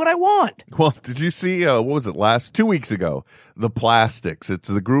 Let me do what I want. Well, did you see, what was it, 2 weeks ago? The Plastics. It's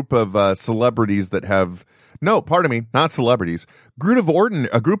the group of celebrities that have, not celebrities, a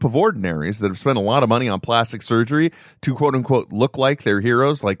group of ordinaries that have spent a lot of money on plastic surgery to, quote unquote, look like their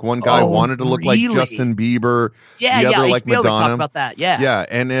heroes. Like one guy wanted to look like Justin Bieber. The other like HBO Madonna. Talk about that. Yeah. Yeah.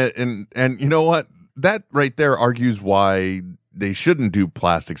 And you know what? That right there argues why they shouldn't do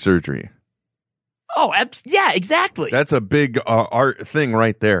plastic surgery. Oh, yeah, exactly. That's a big art thing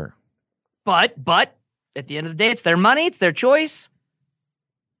right there. But at the end of the day, it's their money, it's their choice.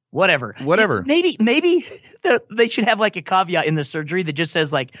 Whatever. Maybe they should have like a caveat in the surgery that just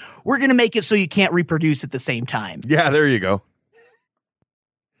says like, we're going to make it so you can't reproduce at the same time. Yeah, there you go.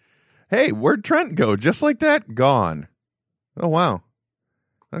 Hey, where'd Trent go? Just like that? Gone. Oh, wow.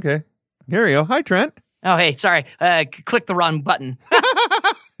 Okay. Here we go. Hi, Trent. Oh, hey, sorry. Click the wrong button.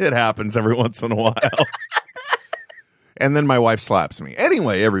 It happens every once in a while. And then my wife slaps me.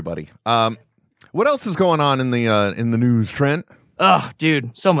 Anyway, everybody. What else is going on in the news, Trent? Oh,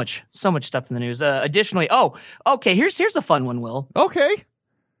 dude, so much stuff in the news. Additionally, okay, here's a fun one, Will. Okay.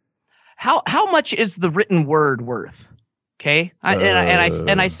 How much is the written word worth? Okay?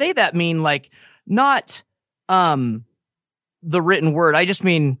 I say that mean like not the written word. I just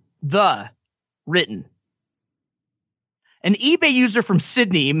mean the written. An eBay user from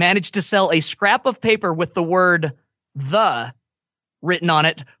Sydney managed to sell a scrap of paper with the word "the" written on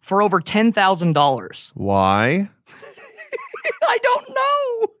it for over $10,000. Why? I don't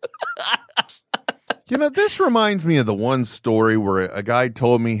know. This reminds me of the one story where a guy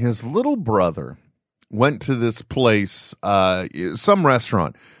told me his little brother went to this place, some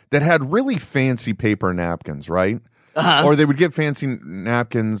restaurant that had really fancy paper napkins, right? Uh-huh. Or they would get fancy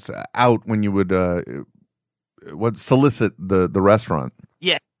napkins out when you would solicit the restaurant.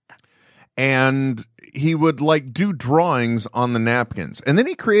 Yeah. And he would like do drawings on the napkins. And then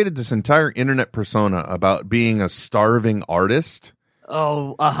he created this entire internet persona about being a starving artist.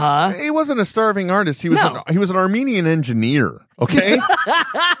 Oh, uh-huh. He wasn't a starving artist. He was an Armenian engineer, okay?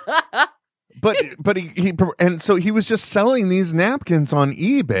 But so he was just selling these napkins on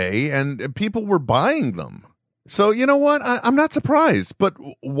eBay and people were buying them. So you know what? I'm not surprised. But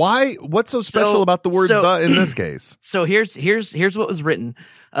why? What's so special about the word "the" in this case? So here's what was written.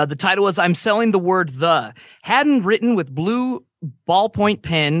 The title was "I'm selling the word the." Hand written with blue ballpoint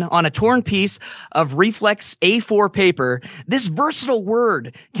pen on a torn piece of reflex A4 paper, this versatile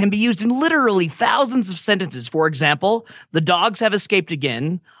word can be used in literally thousands of sentences. For example, the dogs have escaped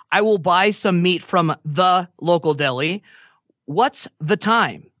again. I will buy some meat from the local deli. What's the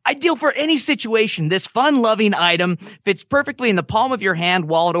time? Ideal for any situation, this fun-loving item fits perfectly in the palm of your hand,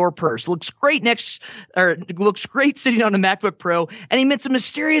 wallet, or purse. Looks great sitting on a MacBook Pro, and emits a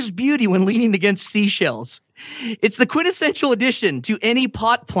mysterious beauty when leaning against seashells. It's the quintessential addition to any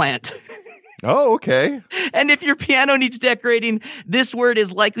pot plant. Oh, okay. And if your piano needs decorating, this word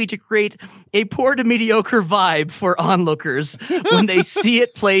is likely to create a poor to mediocre vibe for onlookers when they see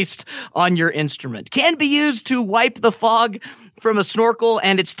it placed on your instrument. Can be used to wipe the fog from a snorkel,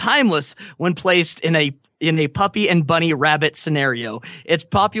 and it's timeless when placed in a puppy and bunny rabbit scenario. It's a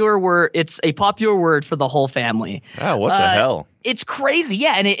popular word for the whole family. Oh, what the hell? It's crazy.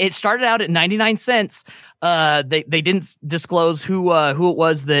 Yeah, and it started out at 99 cents. They didn't disclose who it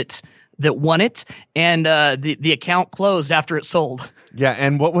was that won it, and the account closed after it sold. Yeah,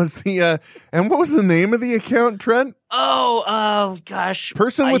 and what was the name of the account, Trent? Oh gosh.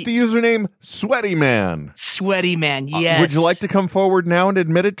 Person with the username Sweaty Man. Sweaty Man, yes. Would you like to come forward now and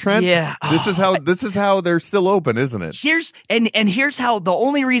admit it, Trent? Yeah. This is how they're still open, isn't it? Here's how the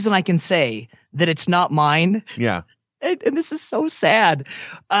only reason I can say that it's not mine. Yeah. And this is so sad.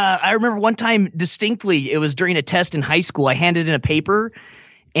 I remember one time distinctly, it was during a test in high school. I handed in a paper,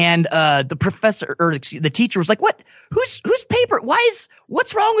 and the professor or the teacher was like, "What? Whose paper?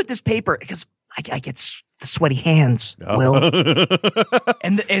 What's wrong with this paper?" Because I get the sweaty hands, Will.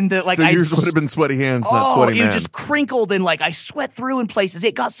 and so yours would have been sweaty hands, not sweaty man. It just crinkled, and I sweat through in places.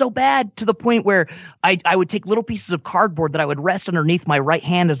 It got so bad to the point where I would take little pieces of cardboard that I would rest underneath my right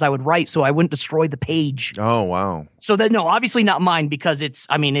hand as I would write, so I wouldn't destroy the page. Oh wow! So no, obviously not mine, because it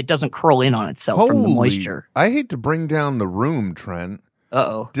doesn't curl in on itself from the moisture. I hate to bring down the room, Trent.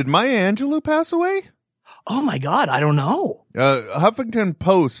 Uh-oh. Did Maya Angelou pass away? Oh my God, I don't know. Huffington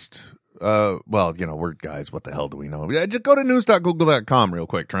Post. We're guys. What the hell do we know? Just go to news.google.com real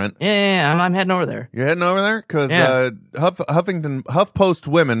quick, Trent. Yeah, I'm heading over there. You're heading over there? Because HuffPost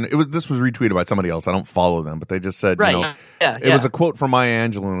Women, this was retweeted by somebody else. I don't follow them, but they just said, right. It was a quote from Maya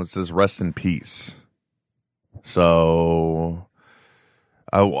Angelou, and it says, "Rest in peace." So,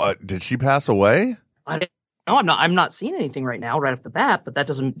 did she pass away? No, I'm not seeing anything right now, right off the bat, but that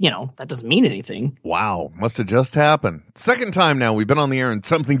doesn't mean anything. Wow. Must have just happened. Second time now we've been on the air and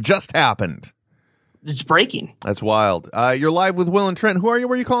something just happened. It's breaking. That's wild. You're live with Will and Trent. Who are you?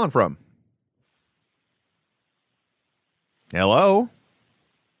 Where are you calling from? Hello?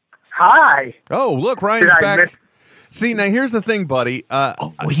 Hi. Oh, look, Ryan's back. See, now here's the thing, buddy.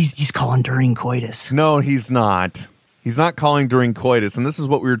 He's calling during coitus. No, he's not. He's not calling during coitus, and this is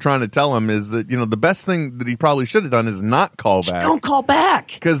what we were trying to tell him is that, the best thing that he probably should have done is not call back. Don't call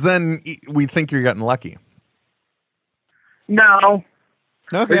back. Because then we think you're getting lucky. No.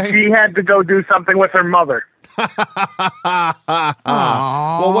 Okay. She had to go do something with her mother.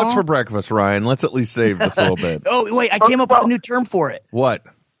 Well, what's for breakfast, Ryan? Let's at least save this a little bit. Oh, wait, I came up with a new term for it. What?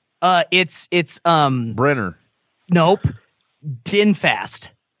 It's Brenner. Nope. Din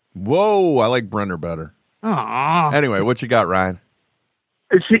fast. Whoa, I like Brenner better. Aww. Anyway, what you got, Ryan?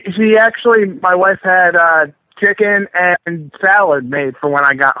 She actually, my wife had chicken and salad made for when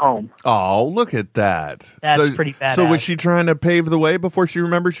I got home. Oh, look at that. That's pretty badass. So was she trying to pave the way before she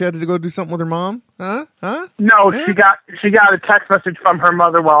remembered she had to go do something with her mom? Huh? No, she got a text message from her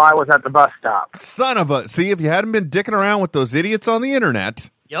mother while I was at the bus stop. Son of a... See, if you hadn't been dicking around with those idiots on the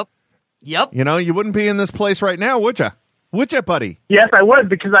internet... Yep. You wouldn't be in this place right now, would you? Would you, buddy? Yes, I would,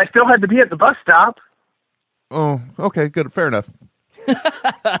 because I still had to be at the bus stop. Oh, okay, good. Fair enough.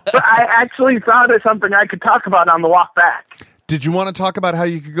 But I actually thought of something I could talk about on the walk back. Did you want to talk about how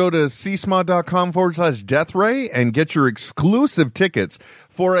you could go to SModCo.com/DeathRay and get your exclusive tickets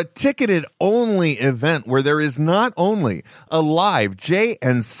for a ticketed-only event where there is not only a live Jay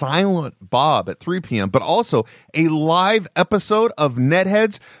and Silent Bob at 3 p.m., but also a live episode of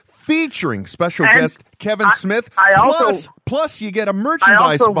Netheads featuring special guest Kevin Smith. Plus, you get a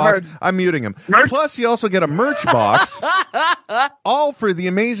merchandise box. I'm muting him. Plus, you also get a merch box, all for the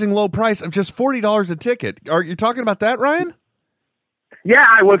amazing low price of just $40 a ticket. Are you talking about that, Ryan? Yeah,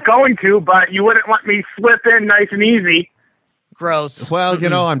 I was going to, but you wouldn't let me slip in nice and easy. Gross. Well,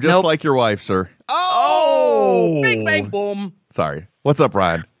 I'm just like your wife, sir. Oh! Bing, bang, boom. Sorry. What's up,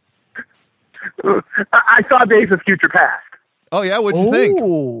 Ryan? I saw Days of Future Past. Oh, yeah? What'd you think?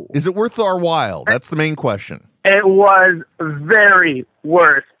 Is it worth our while? That's the main question. It was very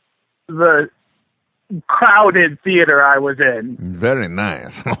worth the crowded theater I was in. Very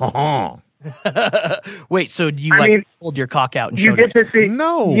nice. Wait, so you pulled your cock out and you showed get it? to see?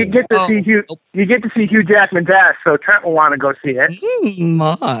 No, you get to see Hugh. You get to see Hugh Jackman's ass, so Trent will want to go see it.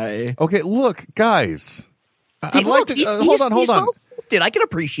 My. Okay, look, guys. I'd like to hold on. Well scripted. I can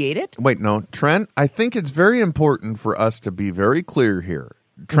appreciate it. Wait, no, Trent. I think it's very important for us to be very clear here.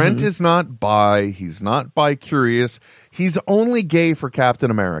 Trent is not bi. He's not bi-curious. He's only gay for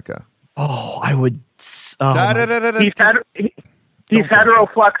Captain America. Oh, I would. He's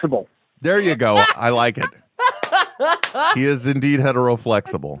hetero-flexible. There you go. I like it. He is indeed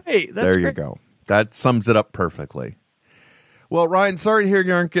hetero-flexible. Hey, there you go. That sums it up perfectly. Well, Ryan, sorry to hear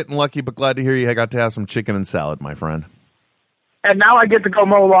you aren't getting lucky, but glad to hear you got to have some chicken and salad, my friend. And now I get to go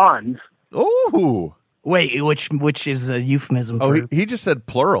mow lawns. Ooh. Wait, which is a euphemism for... Oh, he just said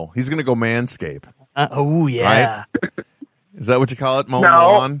plural. He's going to go manscape. Oh, yeah. Right? Is that what you call it, mowing the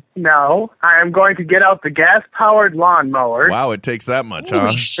lawn? No, I am going to get out the gas-powered lawnmower. Wow, it takes that much,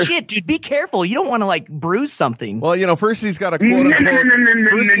 Holy shit, dude, be careful. You don't want to, bruise something. Well, first he's got to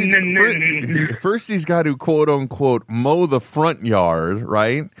quote-unquote... first he's got to quote-unquote mow the front yard,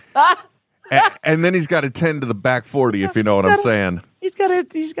 right? and then he's got to tend to the back 40, if you know what I'm saying. He's got to...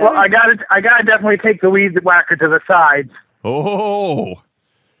 Well, I got to definitely take the weed whacker to the sides. Oh,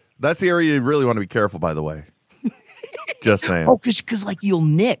 that's the area you really want to be careful, by the way. Just saying. Oh, because you'll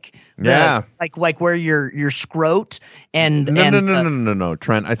nick. Yeah. Like where your scrot and no,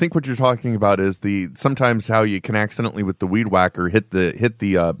 Trent. I think what you're talking about is sometimes how you can accidentally with the weed whacker hit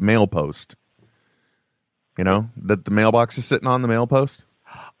the mail post. You know that the mailbox is sitting on the mail post.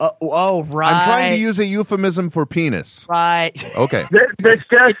 Oh, right. I'm trying to use a euphemism for penis. Right. Okay. This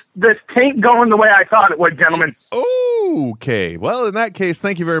taint going the way I thought it would, gentlemen. Okay. Well, in that case,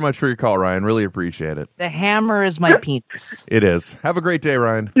 thank you very much for your call, Ryan. Really appreciate it. The hammer is my penis. It is. Have a great day,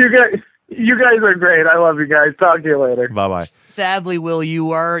 Ryan. You guys are great. I love you guys. Talk to you later. Bye-bye. Sadly, Will,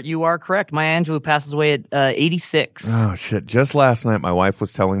 you are correct. Maya Angelou passes away at 86. Oh, shit. Just last night, my wife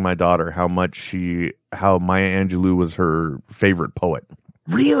was telling my daughter how Maya Angelou was her favorite poet.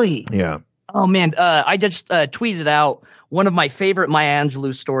 Really? Yeah. Oh, man. I just tweeted out one of my favorite Maya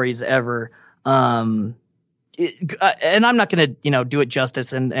Angelou stories ever. And I'm not going to, do it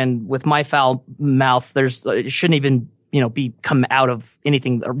justice. And with my foul mouth, it shouldn't even, be come out of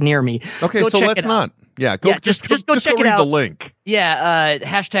anything near me. Okay, so let's not. Yeah, just go check read the link. Yeah,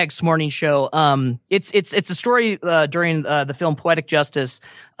 hashtag Smorning Show. It's a story during the film Poetic Justice.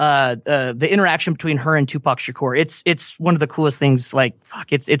 The interaction between her and Tupac Shakur. It's one of the coolest things.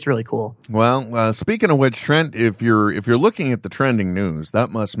 It's really cool. Well, speaking of which, Trent, if you're looking at the trending news,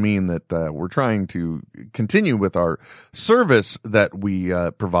 that must mean that we're trying to continue with our service that we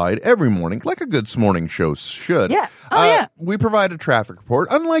provide every morning, like a good Smorning Show should. Yeah. Yeah. We provide a traffic report,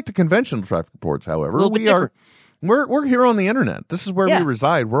 unlike the conventional traffic reports. However, we're here on the internet. This is where we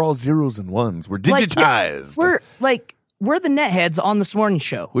reside. We're all zeros and ones. We're digitized. We're the netheads on this morning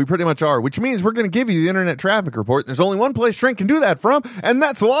show. We pretty much are, which means we're going to give you the internet traffic report. There's only one place Trent can do that from, and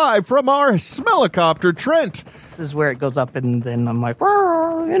that's live from our Smellicopter, Trent. This is where it goes up, and then I'm like,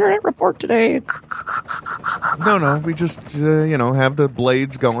 internet report today. No, we just, have the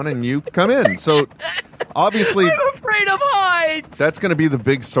blades going, and you come in. So, obviously... I'm afraid of heights! That's going to be the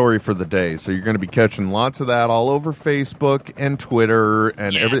big story for the day. So, you're going to be catching lots of that all over Facebook and Twitter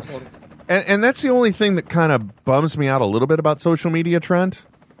and everything. Totally. And that's the only thing that kind of bums me out a little bit about social media, Trent.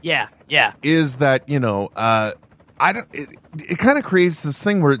 Yeah. Is that, it kind of creates this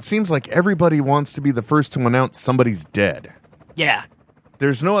thing where it seems like everybody wants to be the first to announce somebody's dead. Yeah.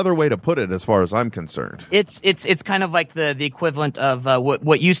 There's no other way to put it as far as I'm concerned. It's kind of like the equivalent of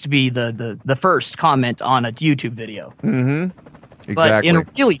what used to be the first comment on a YouTube video. Mm-hmm. Exactly. But in a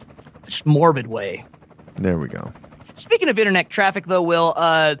really morbid way. There we go. Speaking of internet traffic, though, Will,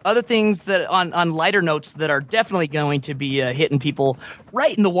 other things that on lighter notes that are definitely going to be hitting people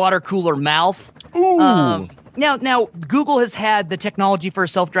right in the water cooler mouth. Ooh. Now, Google has had the technology for a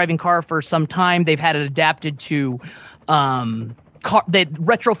self-driving car for some time. They've had it adapted to they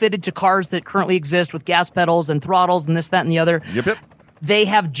retrofitted to cars that currently exist with gas pedals and throttles and this, that, and the other. Yep. They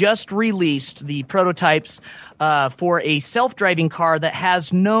have just released the prototypes for a self-driving car that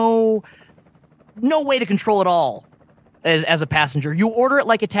has no way to control it all. As a passenger, you order it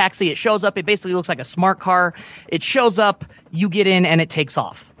like a taxi. It shows up. It basically looks like a smart car. It shows up. You get in, and it takes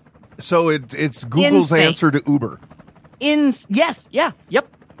off. So it's Google's answer to Uber. Yes. Yeah.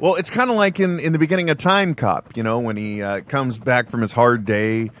 Yep. Well, it's kind of like in the beginning of Time Cop. when he comes back from his hard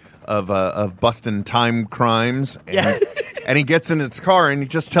day of busting time crimes. And he gets in his car and he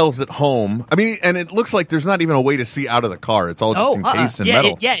just tells it home. I mean, and it looks like there's not even a way to see out of the car. It's all just encased in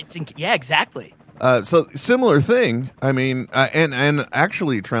metal. Yeah, exactly. So similar thing. I mean, and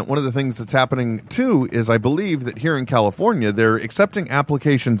actually, Trent, one of the things that's happening too is I believe that here in California, they're accepting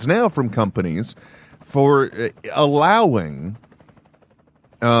applications now from companies for allowing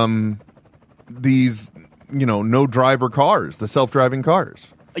these, no driver cars, the self-driving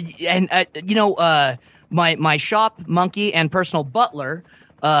cars. And my shop monkey and personal butler,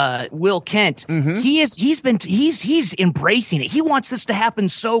 Will Kent, he's embracing it. He wants this to happen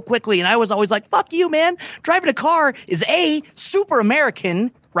so quickly, and I was always like, "Fuck you, man! Driving a car is A, super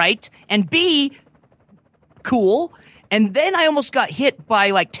American, right, and B, cool." And then I almost got hit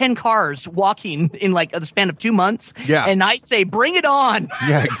by like 10 cars walking in like the span of 2 months. Yeah. And I say, bring it on.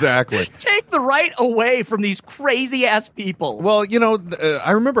 Yeah, exactly. Take the right away from these crazy ass people. Well,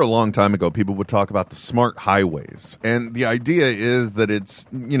 I remember a long time ago, people would talk about the smart highways. And the idea is that it's,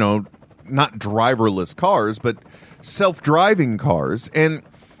 not driverless cars, but self-driving cars. And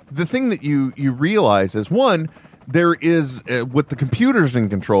the thing that you realize is, one, there is, with the computers in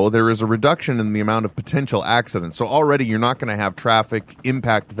control, there is a reduction in the amount of potential accidents. So already you're not going to have traffic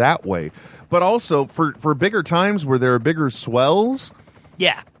impact that way. But also for bigger times where there are bigger swells,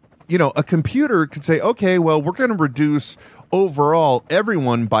 yeah, a computer could say, okay, well, we're going to reduce overall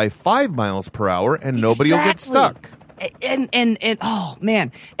everyone by 5 miles per hour and nobody will get stuck. And oh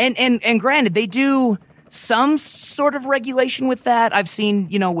man. And granted, they do some sort of regulation with that. I've seen,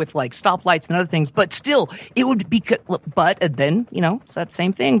 with like stoplights and other things, but still it would be, but then, it's that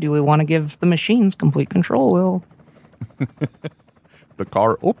same thing. Do we want to give the machines complete control? Will? The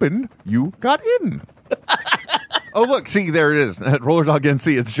car opened, you got in. Oh, look, see, there it is. At Roller Dog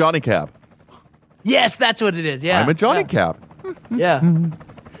NC, it's Johnny Cab. Yes, that's what it is. Yeah. I'm a Johnny Cab. Yeah.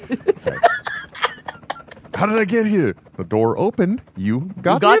 How did I get here? The door opened, you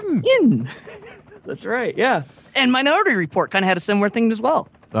got in. That's right, yeah. And Minority Report kind of had a similar thing as well.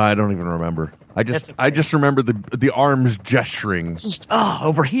 I don't even remember. I just remember the arms gesturing. Just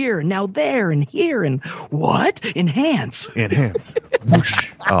over here and now there and here and what? Enhance.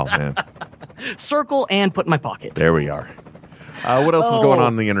 Oh man. Circle and put in my pocket. There we are. What else is going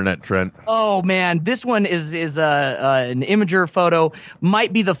on the internet, Trent? Oh man, this one is an Imager photo.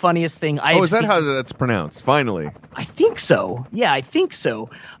 Might be the funniest thing I've seen. Is that how that's pronounced? Finally, I think so. Yeah, I think so.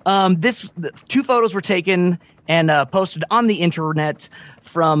 Two photos were taken and posted on the internet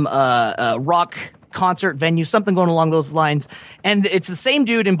from a rock concert venue, something going along those lines. And it's the same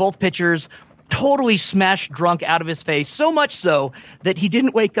dude in both pictures, totally smashed drunk out of his face, so much so that he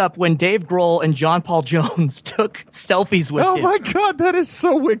didn't wake up when Dave Grohl and John Paul Jones took selfies with him. Oh my God, that is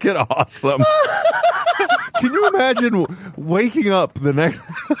so wicked awesome. Can you imagine waking up the next...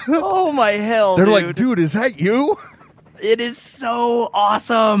 Oh my hell, They're like, dude, is that you? It is so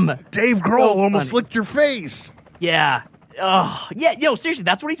awesome. Dave Grohl almost licked your face. Yeah. Oh, yeah. Yo, seriously,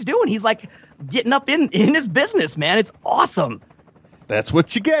 that's what he's doing. He's like getting up in his business, man. It's awesome. That's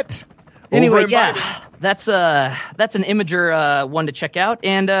what you get. Anyway, yeah, that's an Imager one to check out.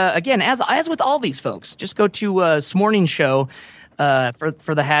 And again, as with all these folks, just go to Smorning Show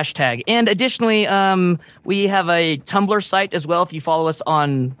for the hashtag. And additionally, we have a Tumblr site as well. If you follow us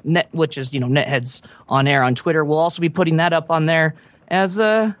on which is Netheads on Air on Twitter, we'll also be putting that up on there as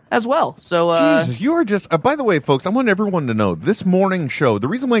well. So Jesus, you are just. By the way, folks, I want everyone to know this morning show. The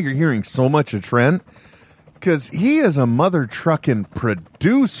reason why you're hearing so much of Trent, because he is a mother trucking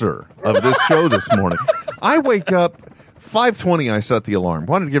producer of this show this morning. I wake up 5:20. I set the alarm.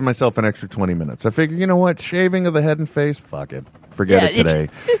 Wanted to give myself an extra 20 minutes. I figure, you know what? Shaving of the head and face, fuck it. Forget it today.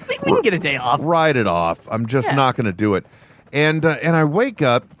 We can get a day off. Write it off. I'm just not going to do it. And I wake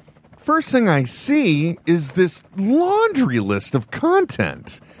up. First thing I see is this laundry list of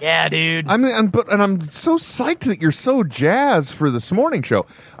content. Yeah, dude. I'm so psyched that you're so jazzed for this morning show.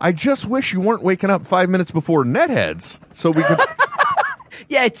 I just wish you weren't waking up 5 minutes before Netheads so we could.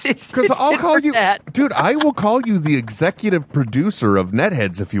 Yeah, it's because I'll call you, dude. I will call you the executive producer of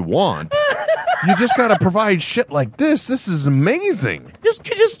Netheads if you want. You just got to provide shit like this. This is amazing. Just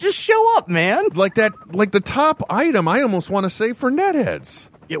show up, man. Like the top item. I almost want to say for Netheads.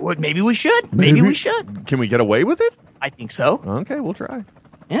 It would. Maybe we should. Maybe we should. Can we get away with it? I think so. Okay, we'll try.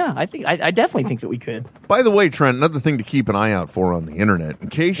 Yeah, I definitely think that we could. By the way, Trent, another thing to keep an eye out for on the internet, in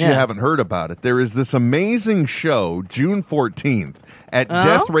case you haven't heard about it, there is this amazing show, June 14th, at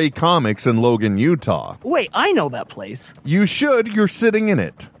Death Ray Comics in Logan, Utah. Wait, I know that place. You should. You're sitting in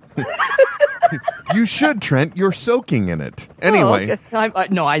it. You should, Trent. You're soaking in it. Anyway. Oh, okay.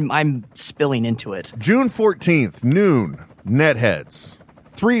 I'm spilling into it. June 14th, noon, Netheads.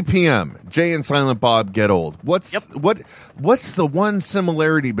 3 p.m. Jay and Silent Bob Get Old. What's the one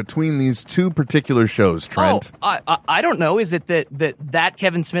similarity between these two particular shows, Trent? I don't know. Is it that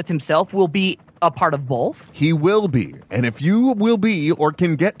Kevin Smith himself will be a part of both? He will be. And if you will be or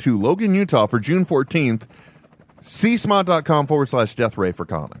can get to Logan, Utah for June 14th, see smod.com/deathray for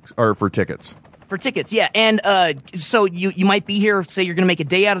comics or for tickets. For tickets, yeah. And so you might be here, say you're going to make a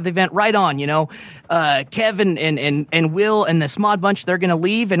day out of the event, right on, Kevin and Will and the Smod bunch, they're going to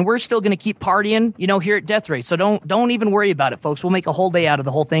leave, and we're still going to keep partying, here at Death Ray. So don't even worry about it, folks. We'll make a whole day out of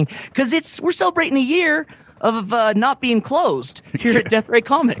the whole thing, because we're celebrating a year of not being closed here at Death Ray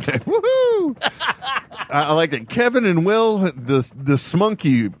Comics. Woohoo! I like it. Kevin and Will, the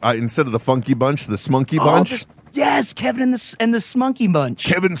Smunky, instead of the Funky Bunch, the Smunky Bunch. Yes, Kevin and the Smunky Bunch.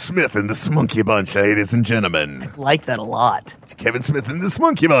 Kevin Smith and the Smunky Bunch, ladies and gentlemen. I like that a lot. It's Kevin Smith and the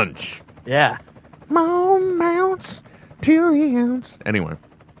Smunky Bunch. Yeah. Moan mounts to the ounce. Anyway.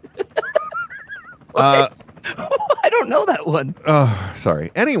 I don't know that one.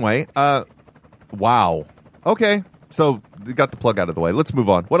 Sorry. Anyway, wow. Okay, so we got the plug out of the way. Let's move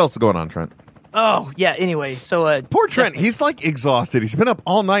on. What else is going on, Trent? Oh, yeah, anyway. So poor Trent, he's like exhausted. He's been up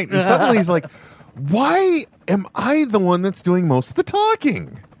all night, and suddenly he's like, why am I the one that's doing most of the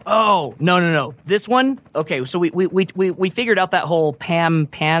talking? Oh, no. This one, okay, so we figured out that whole Pan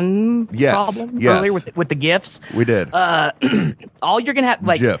problem earlier with the GIFs. We did. All you're going to have,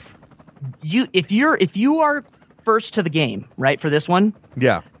 like, GIF. If you are first to the game, right, for this one?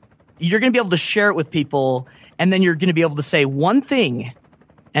 Yeah. You're going to be able to share it with people, and then you're going to be able to say one thing,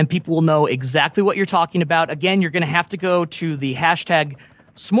 and people will know exactly what you're talking about. Again, you're going to have to go to the hashtag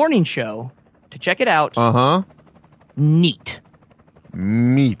SMorning-Show to check it out. Uh-huh. Neat.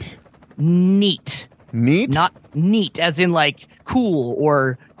 Neat. Neat. Neat? Not neat, as in like cool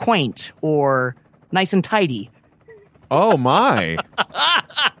or quaint or nice and tidy. Oh my!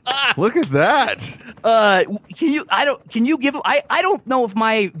 Look at that. Can you give? I don't know if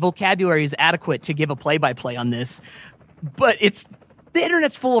my vocabulary is adequate to give a play-by-play on this, but the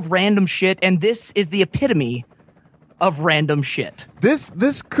internet's full of random shit, and this is the epitome of random shit.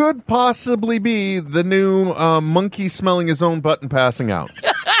 This could possibly be the new monkey smelling his own butt and passing out.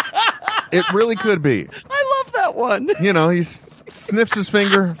 It really could be. I love that one. He sniffs his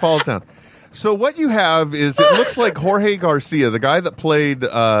finger, falls down. So what you have is, it looks like Jorge Garcia, the guy that played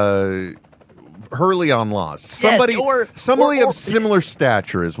Hurley on Lost. Somebody of similar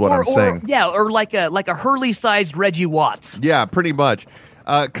stature is what I'm saying. Yeah, or like a Hurley-sized Reggie Watts. Yeah, pretty much.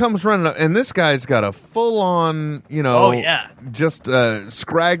 Comes running up, and this guy's got a full-on, just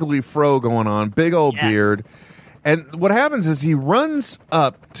scraggly fro going on, big old beard. And what happens is he runs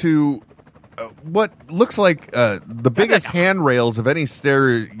up to what looks like the biggest handrails of any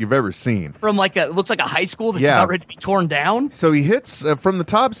stair you've ever seen. From it looks like a high school that's about ready to be torn down. So he hits, from the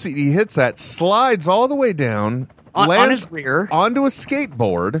top seat, he hits that, slides all the way down, lands on his rear onto a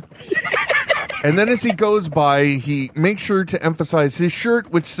skateboard. And then as he goes by, he makes sure to emphasize his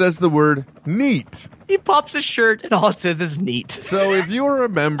shirt, which says the word neat. He pops his shirt, and all it says is neat. So if you are a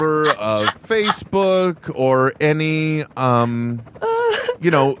member of Facebook or any,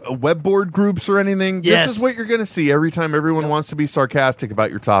 web board groups or anything, this is what you're going to see every time everyone wants to be sarcastic about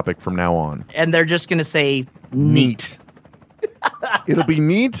your topic from now on. And they're just going to say neat. It'll be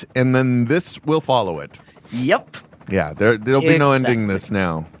neat, and then this will follow it. Yep. Yeah, there'll be no ending this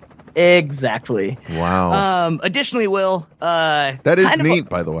now. Exactly. Wow. Additionally, Will, that is neat,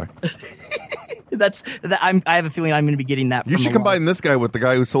 by the way. I have a feeling I'm going to be getting that. You should combine this guy with the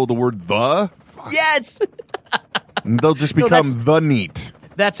guy who sold the word the. Fuck. Yes. And they'll just become the neat.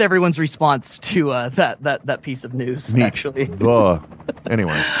 That's everyone's response to that piece of news. Neat. Actually. The.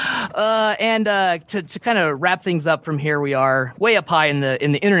 Anyway. And to kind of wrap things up from here, we are way up high in the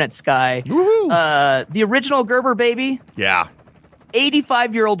internet sky. Woohoo. The original Gerber baby. Yeah.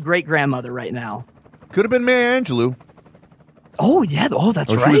 85-year-old great-grandmother right now. Could have been Maya Angelou. Oh, yeah. Oh,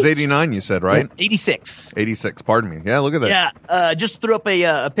 that's right. She was 89, you said, right? 86. 86, pardon me. Yeah, look at that. Yeah, just threw up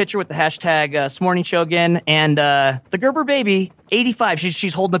a picture with the hashtag Smorning Show again. And the Gerber baby, 85.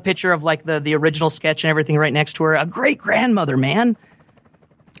 She's holding a picture of like the original sketch and everything right next to her. A great-grandmother, man.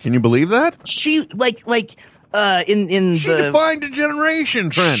 Can you believe that? She, she defined a generation,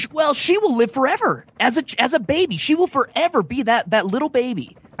 Trent. She will live forever as a baby. She will forever be that little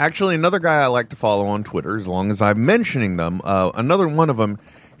baby. Actually, another guy I like to follow on Twitter, as long as I'm mentioning them. Another one of them,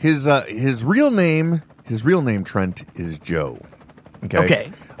 his real name, Trent, is Joe.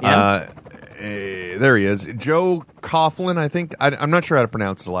 Okay. Yeah. There he is, Joe Coughlin. I think I'm not sure how to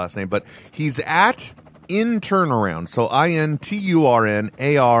pronounce his last name, but he's at InTurnaround. So INTURNAROUND.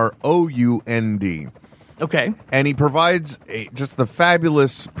 Okay. And he provides just the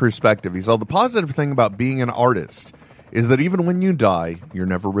fabulous perspective. He's all, the positive thing about being an artist is that even when you die, you're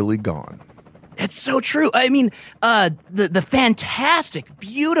never really gone. It's so true. I mean, the fantastic,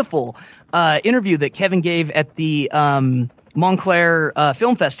 beautiful interview that Kevin gave at the Montclair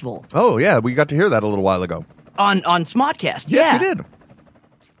Film Festival. Oh, yeah. We got to hear that a little while ago. On SModCast. Yes, we did.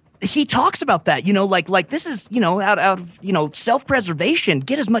 He talks about that, like this is, out of, self-preservation,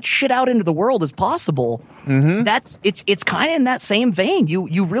 get as much shit out into the world as possible. Mm-hmm. It's kind of in that same vein.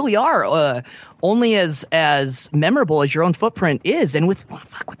 You really are only as memorable as your own footprint is. And with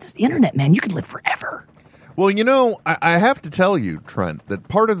this internet, man, you could live forever. Well, I have to tell you, Trent, that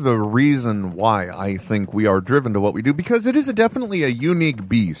part of the reason why I think we are driven to what we do, because it is definitely a unique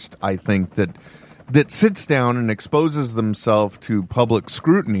beast, I think, that sits down and exposes themselves to public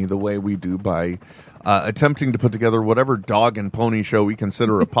scrutiny the way we do by attempting to put together whatever dog and pony show we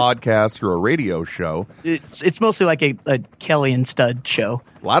consider a podcast or a radio show. It's mostly like a Kelly and Stud show.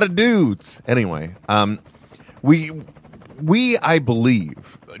 A lot of dudes. Anyway, we, I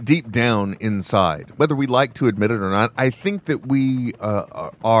believe, deep down inside, whether we like to admit it or not, I think that we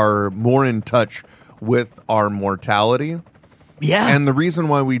are more in touch with our mortality. Yeah. And the reason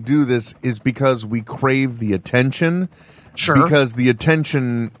why we do this is because we crave the attention. Sure. Because the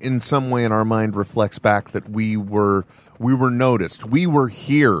attention in some way in our mind reflects back that we were noticed. We were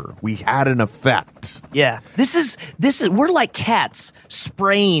here. We had an effect. Yeah. This is we're like cats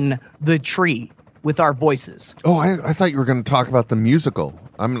spraying the tree with our voices. Oh, I thought you were going to talk about the musical.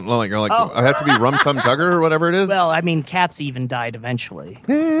 I'm like, I have to be Rum Tum Tugger or whatever it is. Well, I mean, cats even died eventually.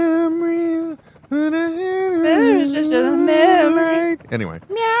 Memory. There's just a memory. Anyway.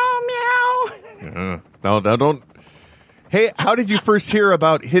 Meow, meow. No, don't. Hey, how did you first hear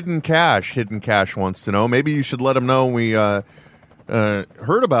about Hidden Cash? Hidden Cash wants to know. Maybe you should let him know we heard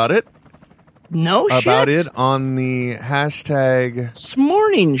about it. No shit. About it on the hashtag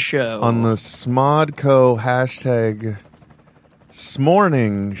Smorning show. On the SModCo hashtag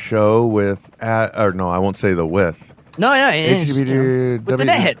Smorning show with or no, I won't say the with. No, with the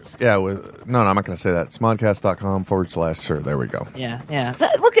nets. Yeah, no, I'm not going to say that. Smodcast.com/sir. There we go. Yeah.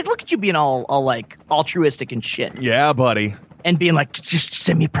 Look at you being all like altruistic and shit. Yeah, buddy. And being like, just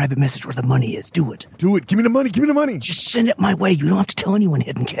send me a private message where the money is. Do it. Do it. Give me the money. Give me the money. Just send it my way. You don't have to tell anyone,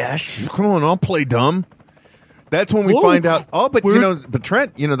 Hidden Cash. Come on, I'll play dumb. That's when we find out. Oh, but but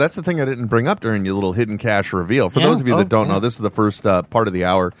Trent, that's the thing I didn't bring up during your little Hidden Cash reveal. For those of you that don't know, this is the first part of the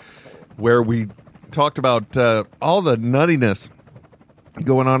hour where we talked about all the nuttiness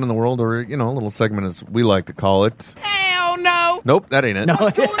going on in the world, or a little segment as we like to call it. Hell no. Nope, that ain't it. No.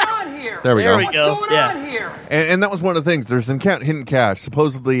 What's going on here? There we go. What's going on here? And that was one of the things. There's an account, Hidden Cash,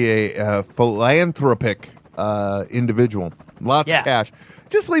 supposedly a philanthropic individual. Lots of cash.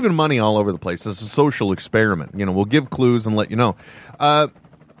 Just leaving money all over the place. It's a social experiment. We'll give clues and let you know.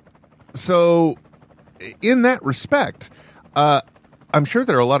 So, in that respect, I'm sure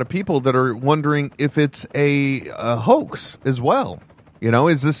there are a lot of people that are wondering if it's a hoax as well.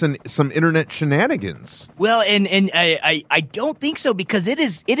 Is this some internet shenanigans? Well, and I don't think so, because it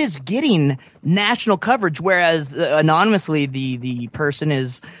is getting national coverage, whereas anonymously the person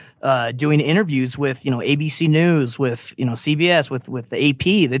is doing interviews with ABC News, with CBS, with the AP.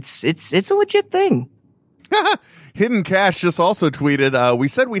 It's a legit thing. Hidden Cash just also tweeted, we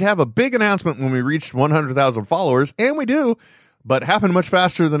said we'd have a big announcement when we reached 100,000 followers, and we do. But happened much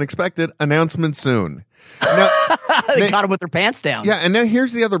faster than expected. Announcement soon. Now, they caught them with their pants down. Yeah, and now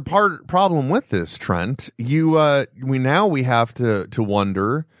here's the other problem with this, Trent. We have to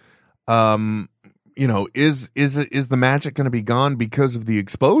wonder, is the magic going to be gone because of the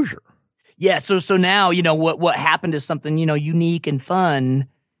exposure? Yeah. So now what happened is something unique and fun.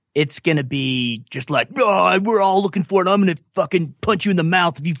 It's going to be just like, oh, we're all looking for it. I'm going to fucking punch you in the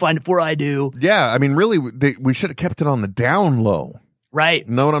mouth if you find it before I do. Yeah, I mean, really, we should have kept it on the down low. Right.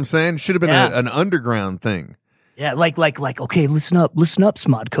 Know what I'm saying? Should have been an underground thing. Yeah, like, okay, listen up,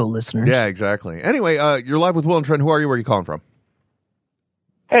 SModCo listeners. Yeah, exactly. Anyway, you're live with Will and Trent. Who are you? Where are you calling from?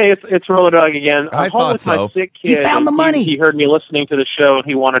 Hey, it's Roller Dog again. I'm home with my sick kid. He found the money. He heard me listening to the show, and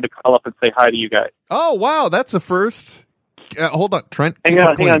he wanted to call up and say hi to you guys. Oh, wow, that's a first. Hold on, Trent. Hang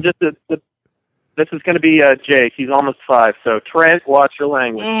on. This is going to be Jake. He's almost 5. So, Trent, watch your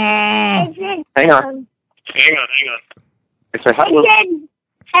language. Hang on. I say hi, Will.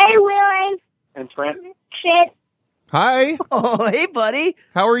 Hey, Will. And Trent. Trent. Hi. Oh, hey, buddy.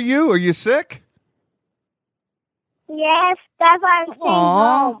 How are you? Are you sick? Yes, that's why I'm staying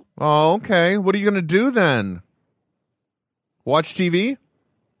home. Oh, okay. What are you going to do then? Watch TV?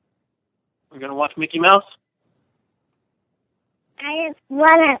 We're going to watch Mickey Mouse? I just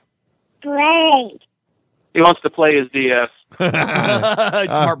want to play. He wants to play his DS.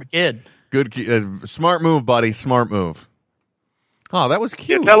 Smart kid. Good, smart move, buddy. Smart move. Oh, that was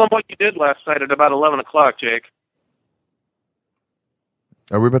cute. Yeah, tell them what you did last night at about 11 o'clock, Jake.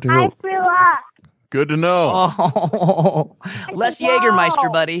 Are we about to I hear? threw up. Good to know. Oh, less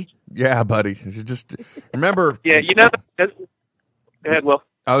Jägermeister, buddy. Yeah, buddy. You should just remember. Yeah, you know. Go ahead, Will.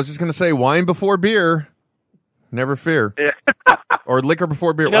 I was just going to say, wine before beer. Never fear. Yeah. Or liquor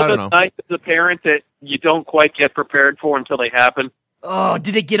before beer. You know, I don't know. nights as a parent that you don't quite get prepared for until they happen. Oh,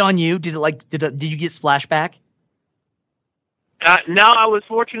 did it get on you? Did you get splashback? No, I was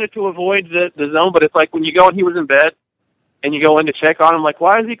fortunate to avoid the zone, but it's like when you go and he was in bed, and you go in to check on him, like,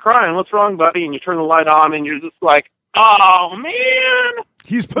 why is he crying? What's wrong, buddy? And you turn the light on, and you're just like, oh, man.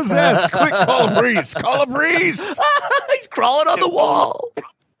 He's possessed. Quick, call a priest. Call a priest. He's crawling on the wall.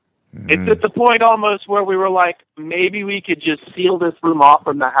 It's at the point almost where we were like, maybe we could just seal this room off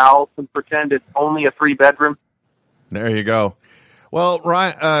from the house and pretend it's only a 3-bedroom. There you go. Well,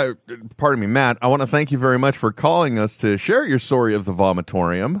 Ryan, pardon me, Matt, I want to thank you very much for calling us to share your story of the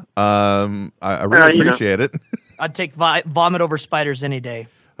vomitorium. I really appreciate it. I'd take vomit over spiders any day.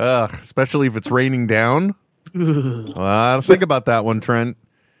 Especially if it's raining down. Think about that one, Trent.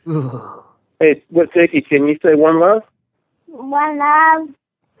 Hey, what, Jakey, can you say one love? One love.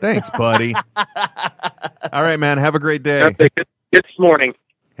 Thanks, buddy. All right, man. Have a great day. Good morning.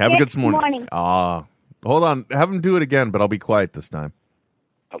 Have a good morning. Hold on. Have him do it again, but I'll be quiet this time.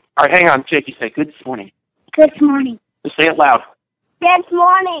 All right, hang on, Jakey. Say good morning. Good morning. Just say it loud. Good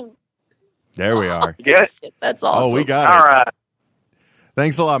morning. There we are. Yes. That's awesome. Oh, we got it. All right.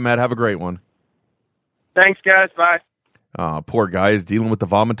 Thanks a lot, Matt. Have a great one. Thanks, guys. Bye. Poor guy is dealing with the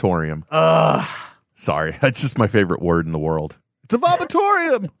vomitorium. Sorry. That's just my favorite word in the world. It's a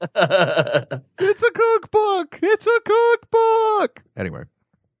vomitorium. It's a cookbook. It's a cookbook. Anyway.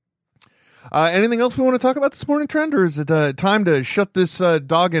 Anything else we want to talk about this morning, Trent, or is it time to shut this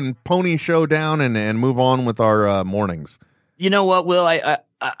dog and pony show down and move on with our mornings? You know what, Will?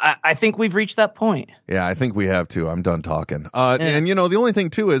 I think we've reached that point. Yeah, I think we have too. I'm done talking. And, you know, the only thing,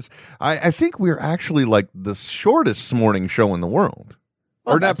 too, is I think we're actually like the shortest morning show in the world.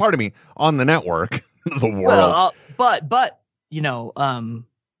 Well, or not, pardon me, on the network. The world. Well, but you know,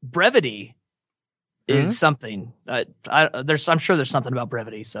 brevity is something. I'm sure there's something about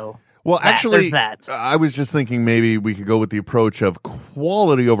brevity, so... Well, actually, there's that. I was just thinking maybe we could go with the approach of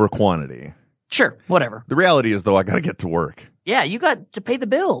quality over quantity. Sure, whatever. The reality is, though, I got to get to work. Yeah, you got to pay the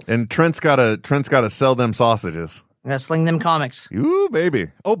bills. And Trent's got to sell them sausages. You got to sling them comics. Ooh,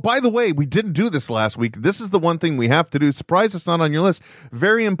 baby. Oh, by the way, we didn't do this last week. This is the one thing we have to do. Surprise, it's not on your list.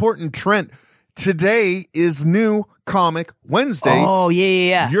 Very important, Trent. Today is New Comic Wednesday. Oh,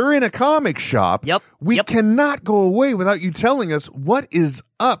 yeah. You're in a comic shop. Yep. We cannot go away without you telling us what is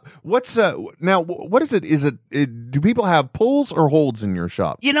up. What's now? What is it? Is it? Do people have pulls or holds in your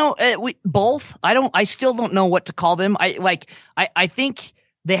shop? You know, both. I still don't know what to call them. I think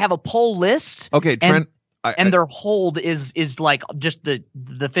they have a poll list. Okay, Trent. And their hold is like just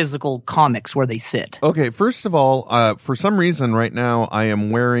the physical comics where they sit. Okay, first of all, for some reason right now I am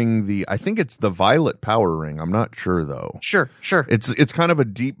wearing I think it's the violet power ring. I'm not sure though. Sure. It's kind of a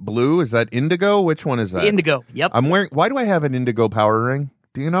deep blue. Is that indigo? Which one is that? Indigo. Yep. I'm wearing. Why do I have an indigo power ring?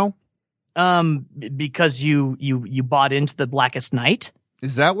 Do you know? Because you bought into the Blackest Night.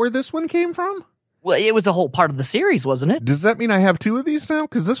 Is that where this one came from? Well, it was a whole part of the series, wasn't it? Does that mean I have two of these now?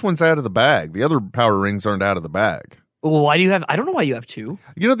 Because this one's out of the bag. The other power rings aren't out of the bag. Well, why do you have? I don't know why you have two.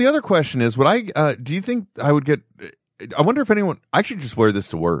 You know, the other question is, do you think I would get? I wonder if anyone. I should just wear this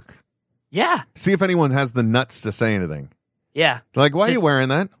to work. Yeah. See if anyone has the nuts to say anything. Yeah. Like, why are you wearing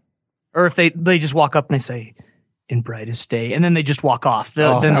that? Or if they just walk up and they say, "In brightest day," and then they just walk off.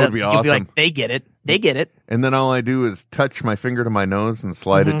 That would be awesome. You'll be like, they get it. They get it. And then all I do is touch my finger to my nose and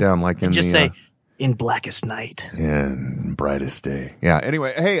slide it down like and just say. In Blackest Night. Yeah, in brightest day. Yeah,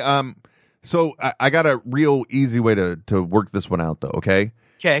 anyway, hey, so I got a real easy way to work this one out, though, okay?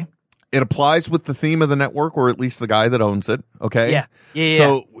 Okay. It applies with the theme of the network, or at least the guy that owns it, okay? Yeah.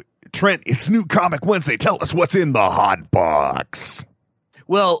 So, Trent, it's New Comic Wednesday. Tell us what's in the hot box.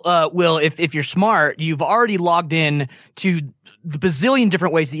 Well, Will, if you're smart, you've already logged in to the bazillion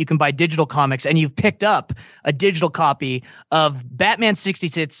different ways that you can buy digital comics, and you've picked up a digital copy of Batman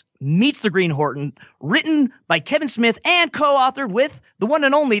 66 Meets the Green Horton, written by Kevin Smith and co-authored with the one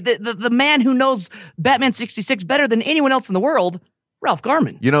and only, the man who knows Batman 66 better than anyone else in the world, Ralph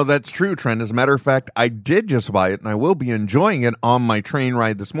Garman. You know, that's true, Trent. As a matter of fact, I did just buy it, and I will be enjoying it on my train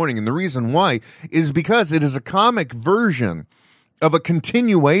ride this morning. And the reason why is because it is a comic version of a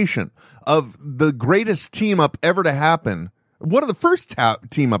continuation of the greatest team-up ever to happen one of the first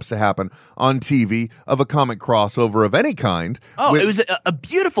team-ups to happen on TV of a comic crossover of any kind. Oh, it was a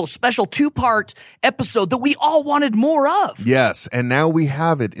beautiful special 2-part episode that we all wanted more of. Yes, and now we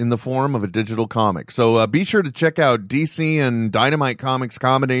have it in the form of a digital comic. So be sure to check out DC and Dynamite Comics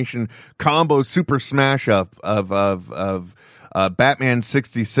combination combo super smash up of Batman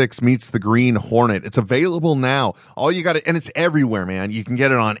 66 meets the Green Hornet. It's available now. All you got to, and it's everywhere, man. You can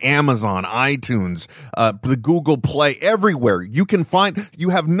get it on Amazon, iTunes, the Google Play, everywhere. You can find, you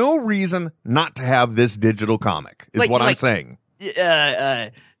have no reason not to have this digital comic, is what I'm saying.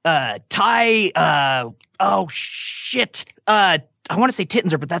 Oh shit. I want to say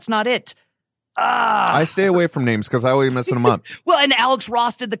Tittenser, but that's not it. I stay away from names because I always messing them up. Well, and Alex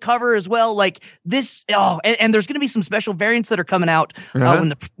Ross did the cover as well. Like this, and there's going to be some special variants that are coming out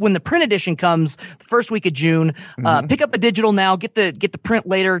when the print edition comes the first week of June. Pick up a digital now. Get the print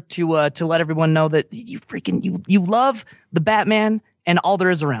later to let everyone know that you love the Batman and all there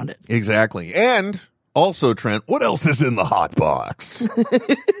is around it. Exactly. And also, Trent, what else is in the hot box?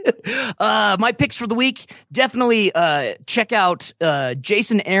 My picks for the week, definitely check out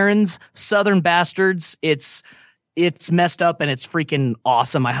Jason Aaron's Southern Bastards. It's messed up and it's freaking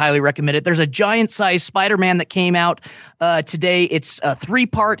awesome. I highly recommend it. There's a giant-sized Spider-Man that came out today. It's a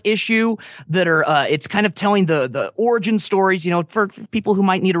 3-part issue that are it's kind of telling the origin stories, for people who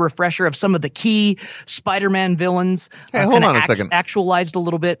might need a refresher of some of the key Spider-Man villains. Hey, hold on a second. Actualized a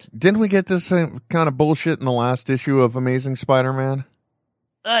little bit. Didn't we get this kind of bullshit in the last issue of Amazing Spider-Man?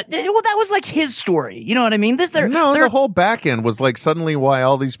 Well, that was like his story. You know what I mean? The whole back end was like suddenly why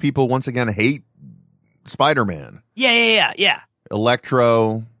all these people once again hate Spider-Man. Yeah.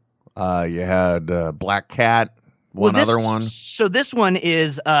 Electro. You had Black Cat. Other one. So this one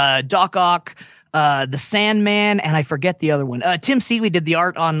is Doc Ock, the Sandman, and I forget the other one. Tim Seeley did the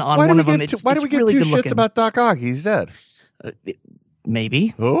art on one of them. Why do we get really two good shits looking. about Doc Ock? He's dead.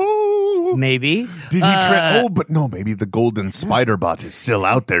 Maybe. Oh, maybe. Did he? But no. Maybe the Golden Spider Bot is still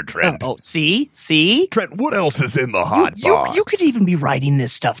out there, Trent. See, Trent. What else is in the hot box? You could even be writing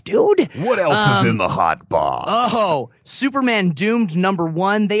this stuff, dude. What else is in the hot box? Superman Doomed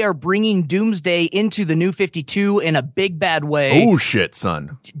 #1. They are bringing Doomsday into the New 52 in a big bad way. Oh shit,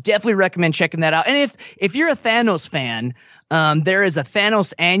 son. Definitely recommend checking that out. And if you're a Thanos fan. There is a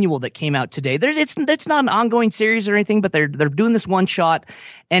Thanos annual that came out today. It's not an ongoing series or anything, but they're doing this one shot,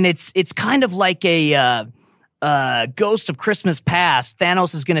 and it's kind of like a Ghost of Christmas Past.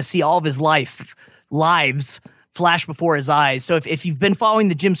 Thanos is going to see all of his lives flash before his eyes. So if you've been following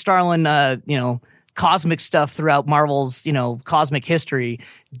the Jim Starlin, cosmic stuff throughout Marvel's, cosmic history,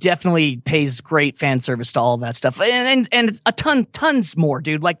 definitely pays great fan service to all of that stuff, and a tons more,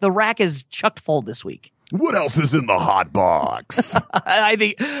 dude. Like the rack is chucked full this week. What else is in the hot box? I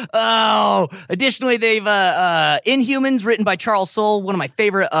think, additionally, they've, Inhumans, written by Charles Soule, one of my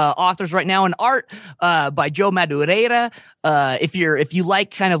favorite, authors right now, and art, by Joe Madureira. If you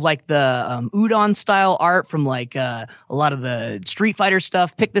like kind of like the, Udon style art from like, a lot of the Street Fighter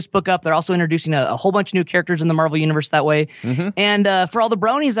stuff, pick this book up. They're also introducing a whole bunch of new characters in the Marvel Universe that way. And, for all the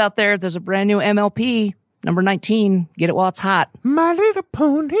bronies out there, there's a brand new MLP. Number 19, get it while it's hot. My little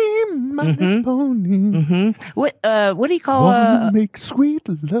pony, my little pony. What do you call wanna make sweet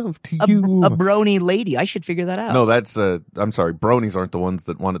love to you? A brony lady. I should figure that out. No, that's I'm sorry, bronies aren't the ones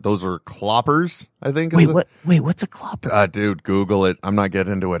that want it. Those are cloppers, I think. Wait, what's a clopper? Dude, Google it. I'm not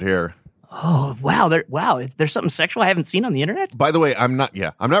getting into it here. Oh, wow. There's something sexual I haven't seen on the internet? By the way, I'm not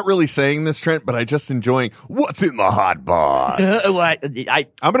really saying this, Trent, but I just enjoying what's in the hot box. I'm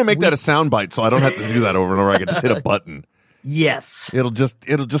going to make that a soundbite so I don't have to do that over and over. I can just hit a button. Yes. It'll just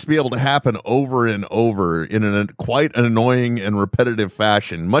be able to happen over and over in quite an annoying and repetitive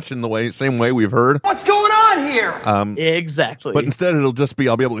fashion, much in the same way we've heard. What's going on here? Exactly. But instead I'll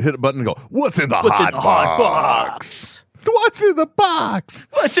be able to hit a button and go, what's in the hot box? What's in the box?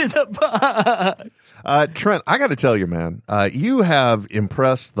 What's in the box? Trent, I got to tell you, man, you have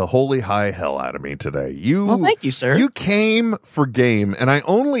impressed the holy high hell out of me today. Well, thank you, sir. You came for game, and I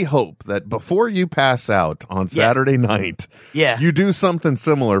only hope that before you pass out on Saturday night, you do something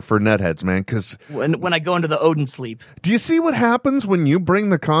similar for Netheads, man, because when I go into the Odin sleep. Do you see what happens when you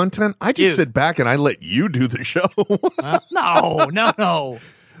bring the content? I just sit back and I let you do the show. No.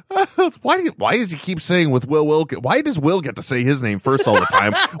 Why does he keep saying with Will? Why does Will get to say his name first all the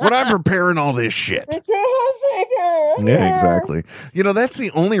time when I'm preparing all this shit? Yeah, exactly. That's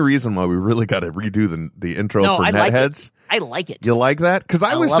the only reason why we really got to redo the intro for Netheads. I like it. You like that? Because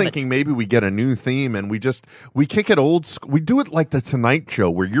I was thinking maybe we get a new theme and we kick it old school. We do it like the Tonight Show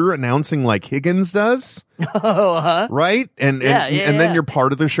where you're announcing like Higgins does. Right? And then you're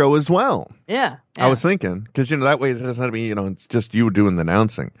part of the show as well. Yeah. I was thinking because that way it doesn't have to be it's just you doing the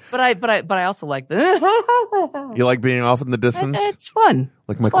announcing. But I also like the. You like being off in the distance? It's fun.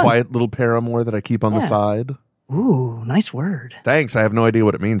 Like it's my fun. Quiet little paramour that I keep on the side. Ooh, nice word. Thanks. I have no idea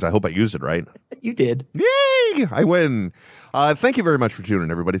what it means. I hope I used it right. You did. Yay! I win. Thank you very much for tuning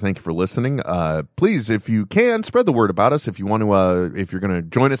in, everybody. Thank you for listening. Please, if you can, spread the word about us. If you want to, if you're going to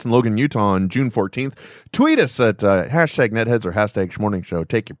join us in Logan, Utah on June 14th, tweet us at hashtag Netheads or hashtag Smorning Show.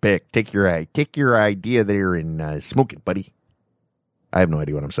 Take your pick. Take your idea there and smoke it, buddy. I have no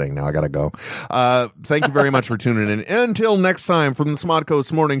idea what I'm saying now. I got to go. Thank you very much for tuning in. Until next time from the SModCo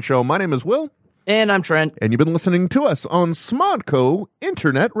Smorning Show, my name is Will. And I'm Trent. And you've been listening to us on SModCo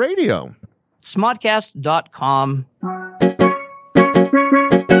Internet Radio. Smodcast.com.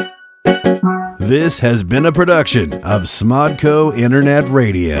 This has been a production of SModCo Internet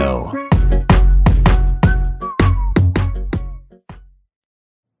Radio.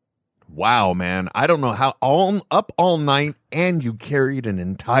 Wow, man. I don't know how up all night and you carried an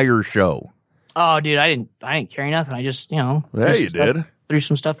entire show. Oh, dude, I didn't carry nothing. I just, Yeah, you did. Threw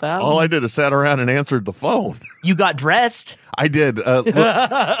some stuff out. All I did is sat around and answered the phone. You got dressed? I did. Look,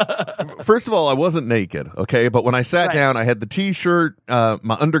 first of all, I wasn't naked, okay? But when I sat down, I had the T-shirt,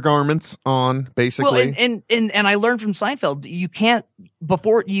 my undergarments on, basically. Well, and I learned from Seinfeld, you can't,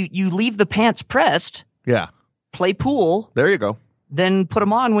 before you leave the pants pressed. Yeah. Play pool. There you go. Then put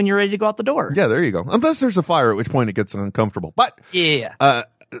them on when you're ready to go out the door. Yeah, there you go. Unless there's a fire, at which point it gets uncomfortable. But yeah.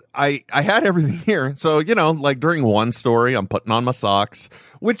 I had everything here. So, like during one story, I'm putting on my socks,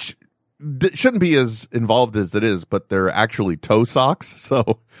 which shouldn't be as involved as it is, but they're actually toe socks.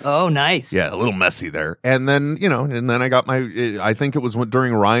 So, oh, nice. Yeah, a little messy there. And then, and then I got I think it was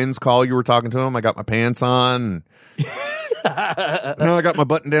during Ryan's call, you were talking to him. I got my pants on. Now I got my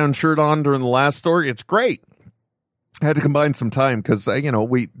button down shirt on during the last story. It's great. I had to combine some time because,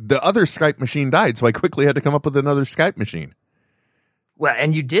 the other Skype machine died. So I quickly had to come up with another Skype machine. Well,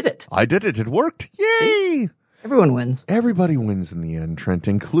 and you did it. I did it. It worked. Yay! See? Everyone wins. Everybody wins in the end, Trent,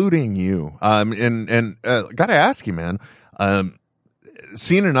 including you. And got to ask you, man.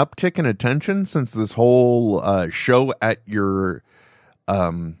 Seen an uptick in attention since this whole show at your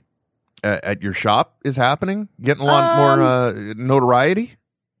shop is happening? Getting a lot more notoriety?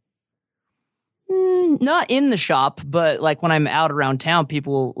 Not in the shop, but like when I'm out around town,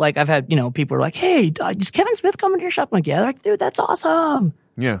 people like I've had, people are like, "Hey, is Kevin Smith coming to your shop?" I'm like, "Yeah." Like, dude, that's awesome.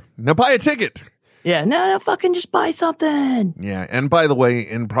 Yeah. Now buy a ticket. Yeah. No, fucking just buy something. Yeah. And by the way,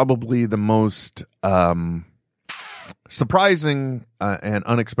 in probably the most surprising and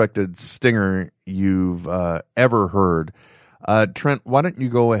unexpected stinger you've ever heard, Trent, why don't you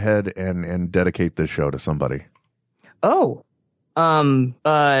go ahead and dedicate this show to somebody? Oh.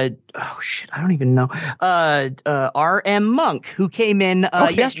 Shit, I don't even know. R.M. Monk, who came in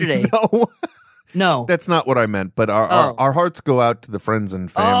yesterday. No, that's not what I meant. But our hearts go out to the friends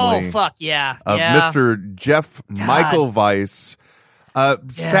and family. Oh, fuck yeah, of Mr. Jeff Michael Weiss.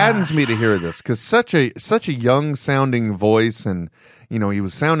 Saddens me to hear this because such a young sounding voice, and he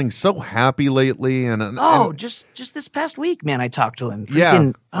was sounding so happy lately. And just this past week, man, I talked to him.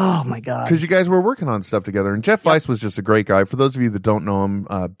 Yeah. Oh my god. Because you guys were working on stuff together, and Jeff Weiss was just a great guy. For those of you that don't know him,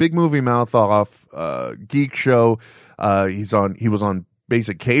 Big Movie Mouth Off, Geek Show. He was on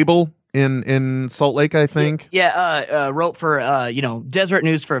Basic Cable in Salt Lake, I think. Yeah, wrote for Deseret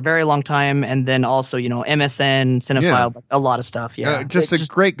News for a very long time, and then also MSN, Cinephile, a lot of stuff. Yeah, just a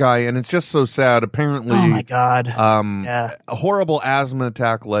great guy, and it's just so sad. Apparently, oh my god, a horrible asthma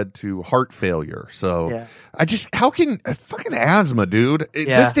attack led to heart failure. So how can fucking asthma, dude?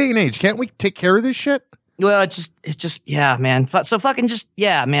 This day and age, can't we take care of this shit? Well, it's just, yeah, man. So fucking just,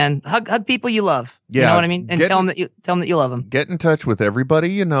 yeah, man. Hug people you love. Yeah, you know what I mean? And tell them that you love them. Get in touch with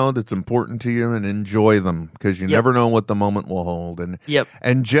everybody that's important to you and enjoy them because you never know what the moment will hold.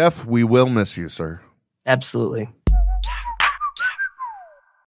 And Jeff, we will miss you, sir. Absolutely.